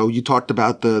 You talked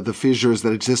about the fissures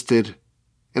that existed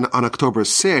on October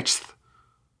 6th.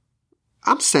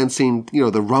 I'm sensing,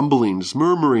 the rumblings,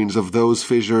 murmurings of those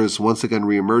fissures once again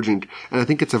reemerging. And I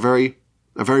think it's a very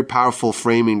powerful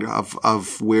framing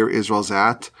of where Israel's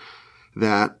at,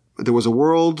 that there was a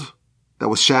world that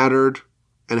was shattered,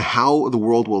 and how the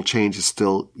world will change is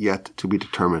still yet to be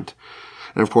determined.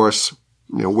 And of course,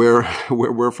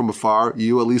 we're from afar.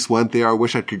 You at least went there. I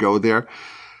wish I could go there.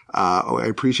 I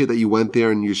appreciate that you went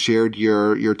there and you shared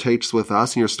your takes with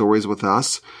us and your stories with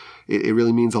us. It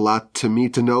really means a lot to me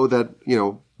to know that,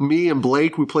 me and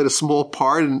Blake, we played a small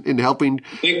part in helping.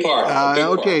 Big part.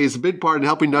 It's a big part in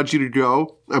helping nudge you to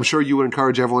go. I'm sure you would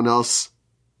encourage everyone else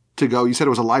to go. You said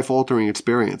it was a life-altering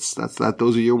experience.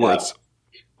 Those are your words.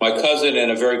 My cousin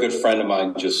and a very good friend of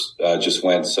mine just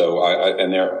went. So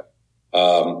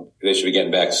they should be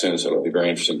getting back soon. So it'll be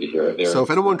very interesting to hear it. So if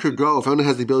anyone could go, if anyone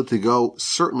has the ability to go,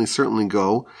 certainly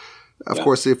go. Of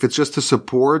course, if it's just to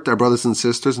support our brothers and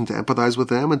sisters and to empathize with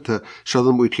them and to show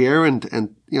them we care and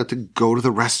to go to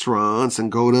the restaurants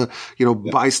and go to,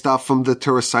 buy stuff from the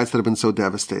tourist sites that have been so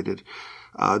devastated.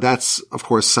 That's, of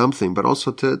course, something, but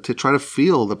also to try to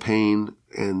feel the pain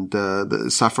and,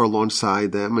 suffer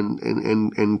alongside them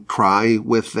and cry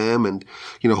with them and,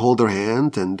 hold their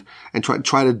hand and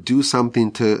try to do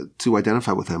something to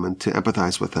identify with them and to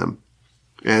empathize with them.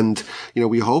 And,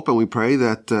 we hope and we pray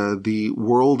that, the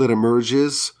world that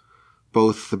emerges,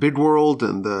 both the big world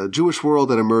and the Jewish world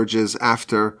that emerges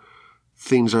after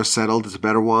things are settled, is a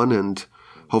better one. And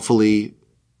hopefully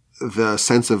the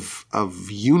sense of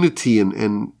unity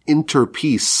and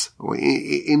inter-peace or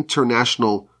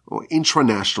international or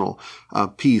intranational,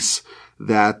 peace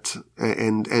that,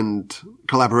 and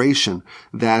collaboration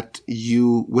that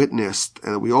you witnessed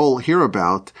and we all hear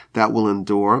about, that will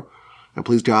endure. And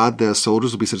please God, the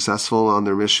soldiers will be successful on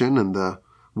their mission and the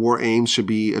war aims should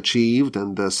be achieved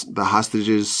and the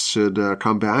hostages should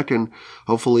come back. And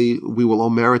hopefully we will all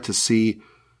merit to see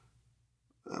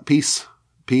peace,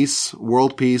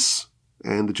 world peace,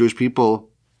 and the Jewish people,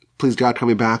 please God,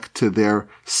 coming back to their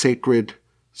sacred,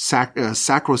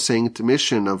 sacrosanct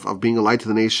mission of being a light to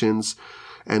the nations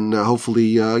and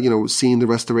hopefully, seeing the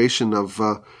restoration of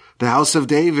the house of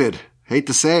David. Hate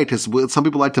to say it because some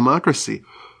people like democracy.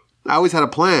 I always had a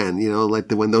plan,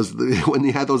 when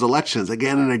you had those elections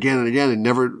again and again and again, it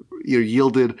never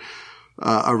yielded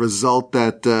a result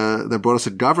that brought us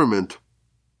a government.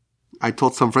 I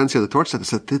told some friends here at the Torch Center, I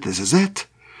said, this is it.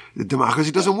 The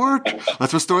democracy doesn't work.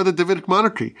 Let's restore the Davidic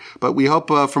monarchy. But we hope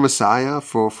for Messiah,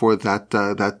 for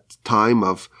that time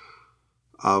of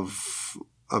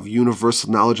universal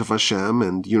knowledge of Hashem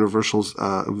and universal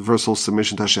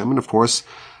submission to Hashem, and of course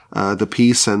the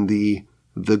peace and the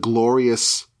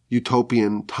glorious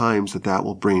utopian times that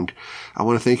will bring. I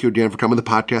want to thank you again for coming to the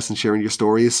podcast and sharing your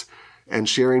stories and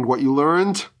sharing what you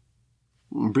learned,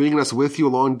 bringing us with you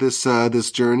along this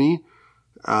journey.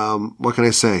 What can I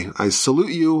say? I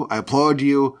salute you. I applaud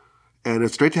you. And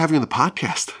it's great to have you on the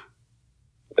podcast.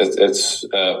 It's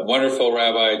wonderful,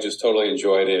 Rabbi. I just totally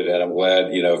enjoyed it. And I'm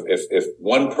glad, if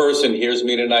one person hears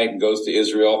me tonight and goes to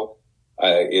Israel,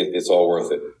 it's all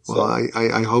worth it. So. Well,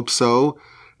 I hope so.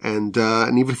 And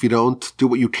even if you don't, do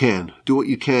what you can. Do what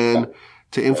you can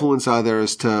to influence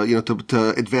others, to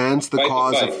advance the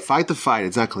cause. Fight the fight.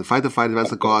 Exactly. Fight the fight,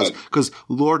 advance the cause. Because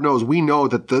Lord knows, we know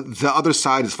that the other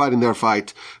side is fighting their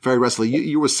fight very restlessly.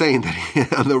 You were saying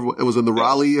that it was in the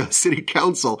Raleigh City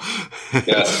Council.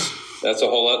 Yes. That's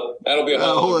that'll be a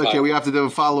whole okay, we have to do a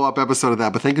follow-up episode of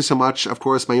that. But thank you so much. Of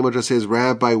course, my email address is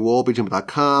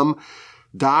rabbiwolbe@gmail.com.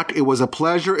 Doc, it was a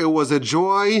pleasure. It was a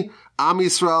joy. Am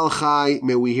Yisrael Chai.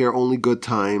 May we hear only good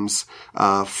times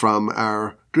from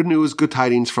our good news, good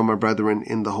tidings from our brethren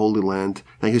in the Holy Land.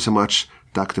 Thank you so much,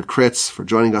 Dr. Kritz, for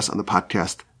joining us on the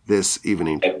podcast this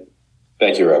evening.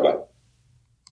 Thank you, Rabbi.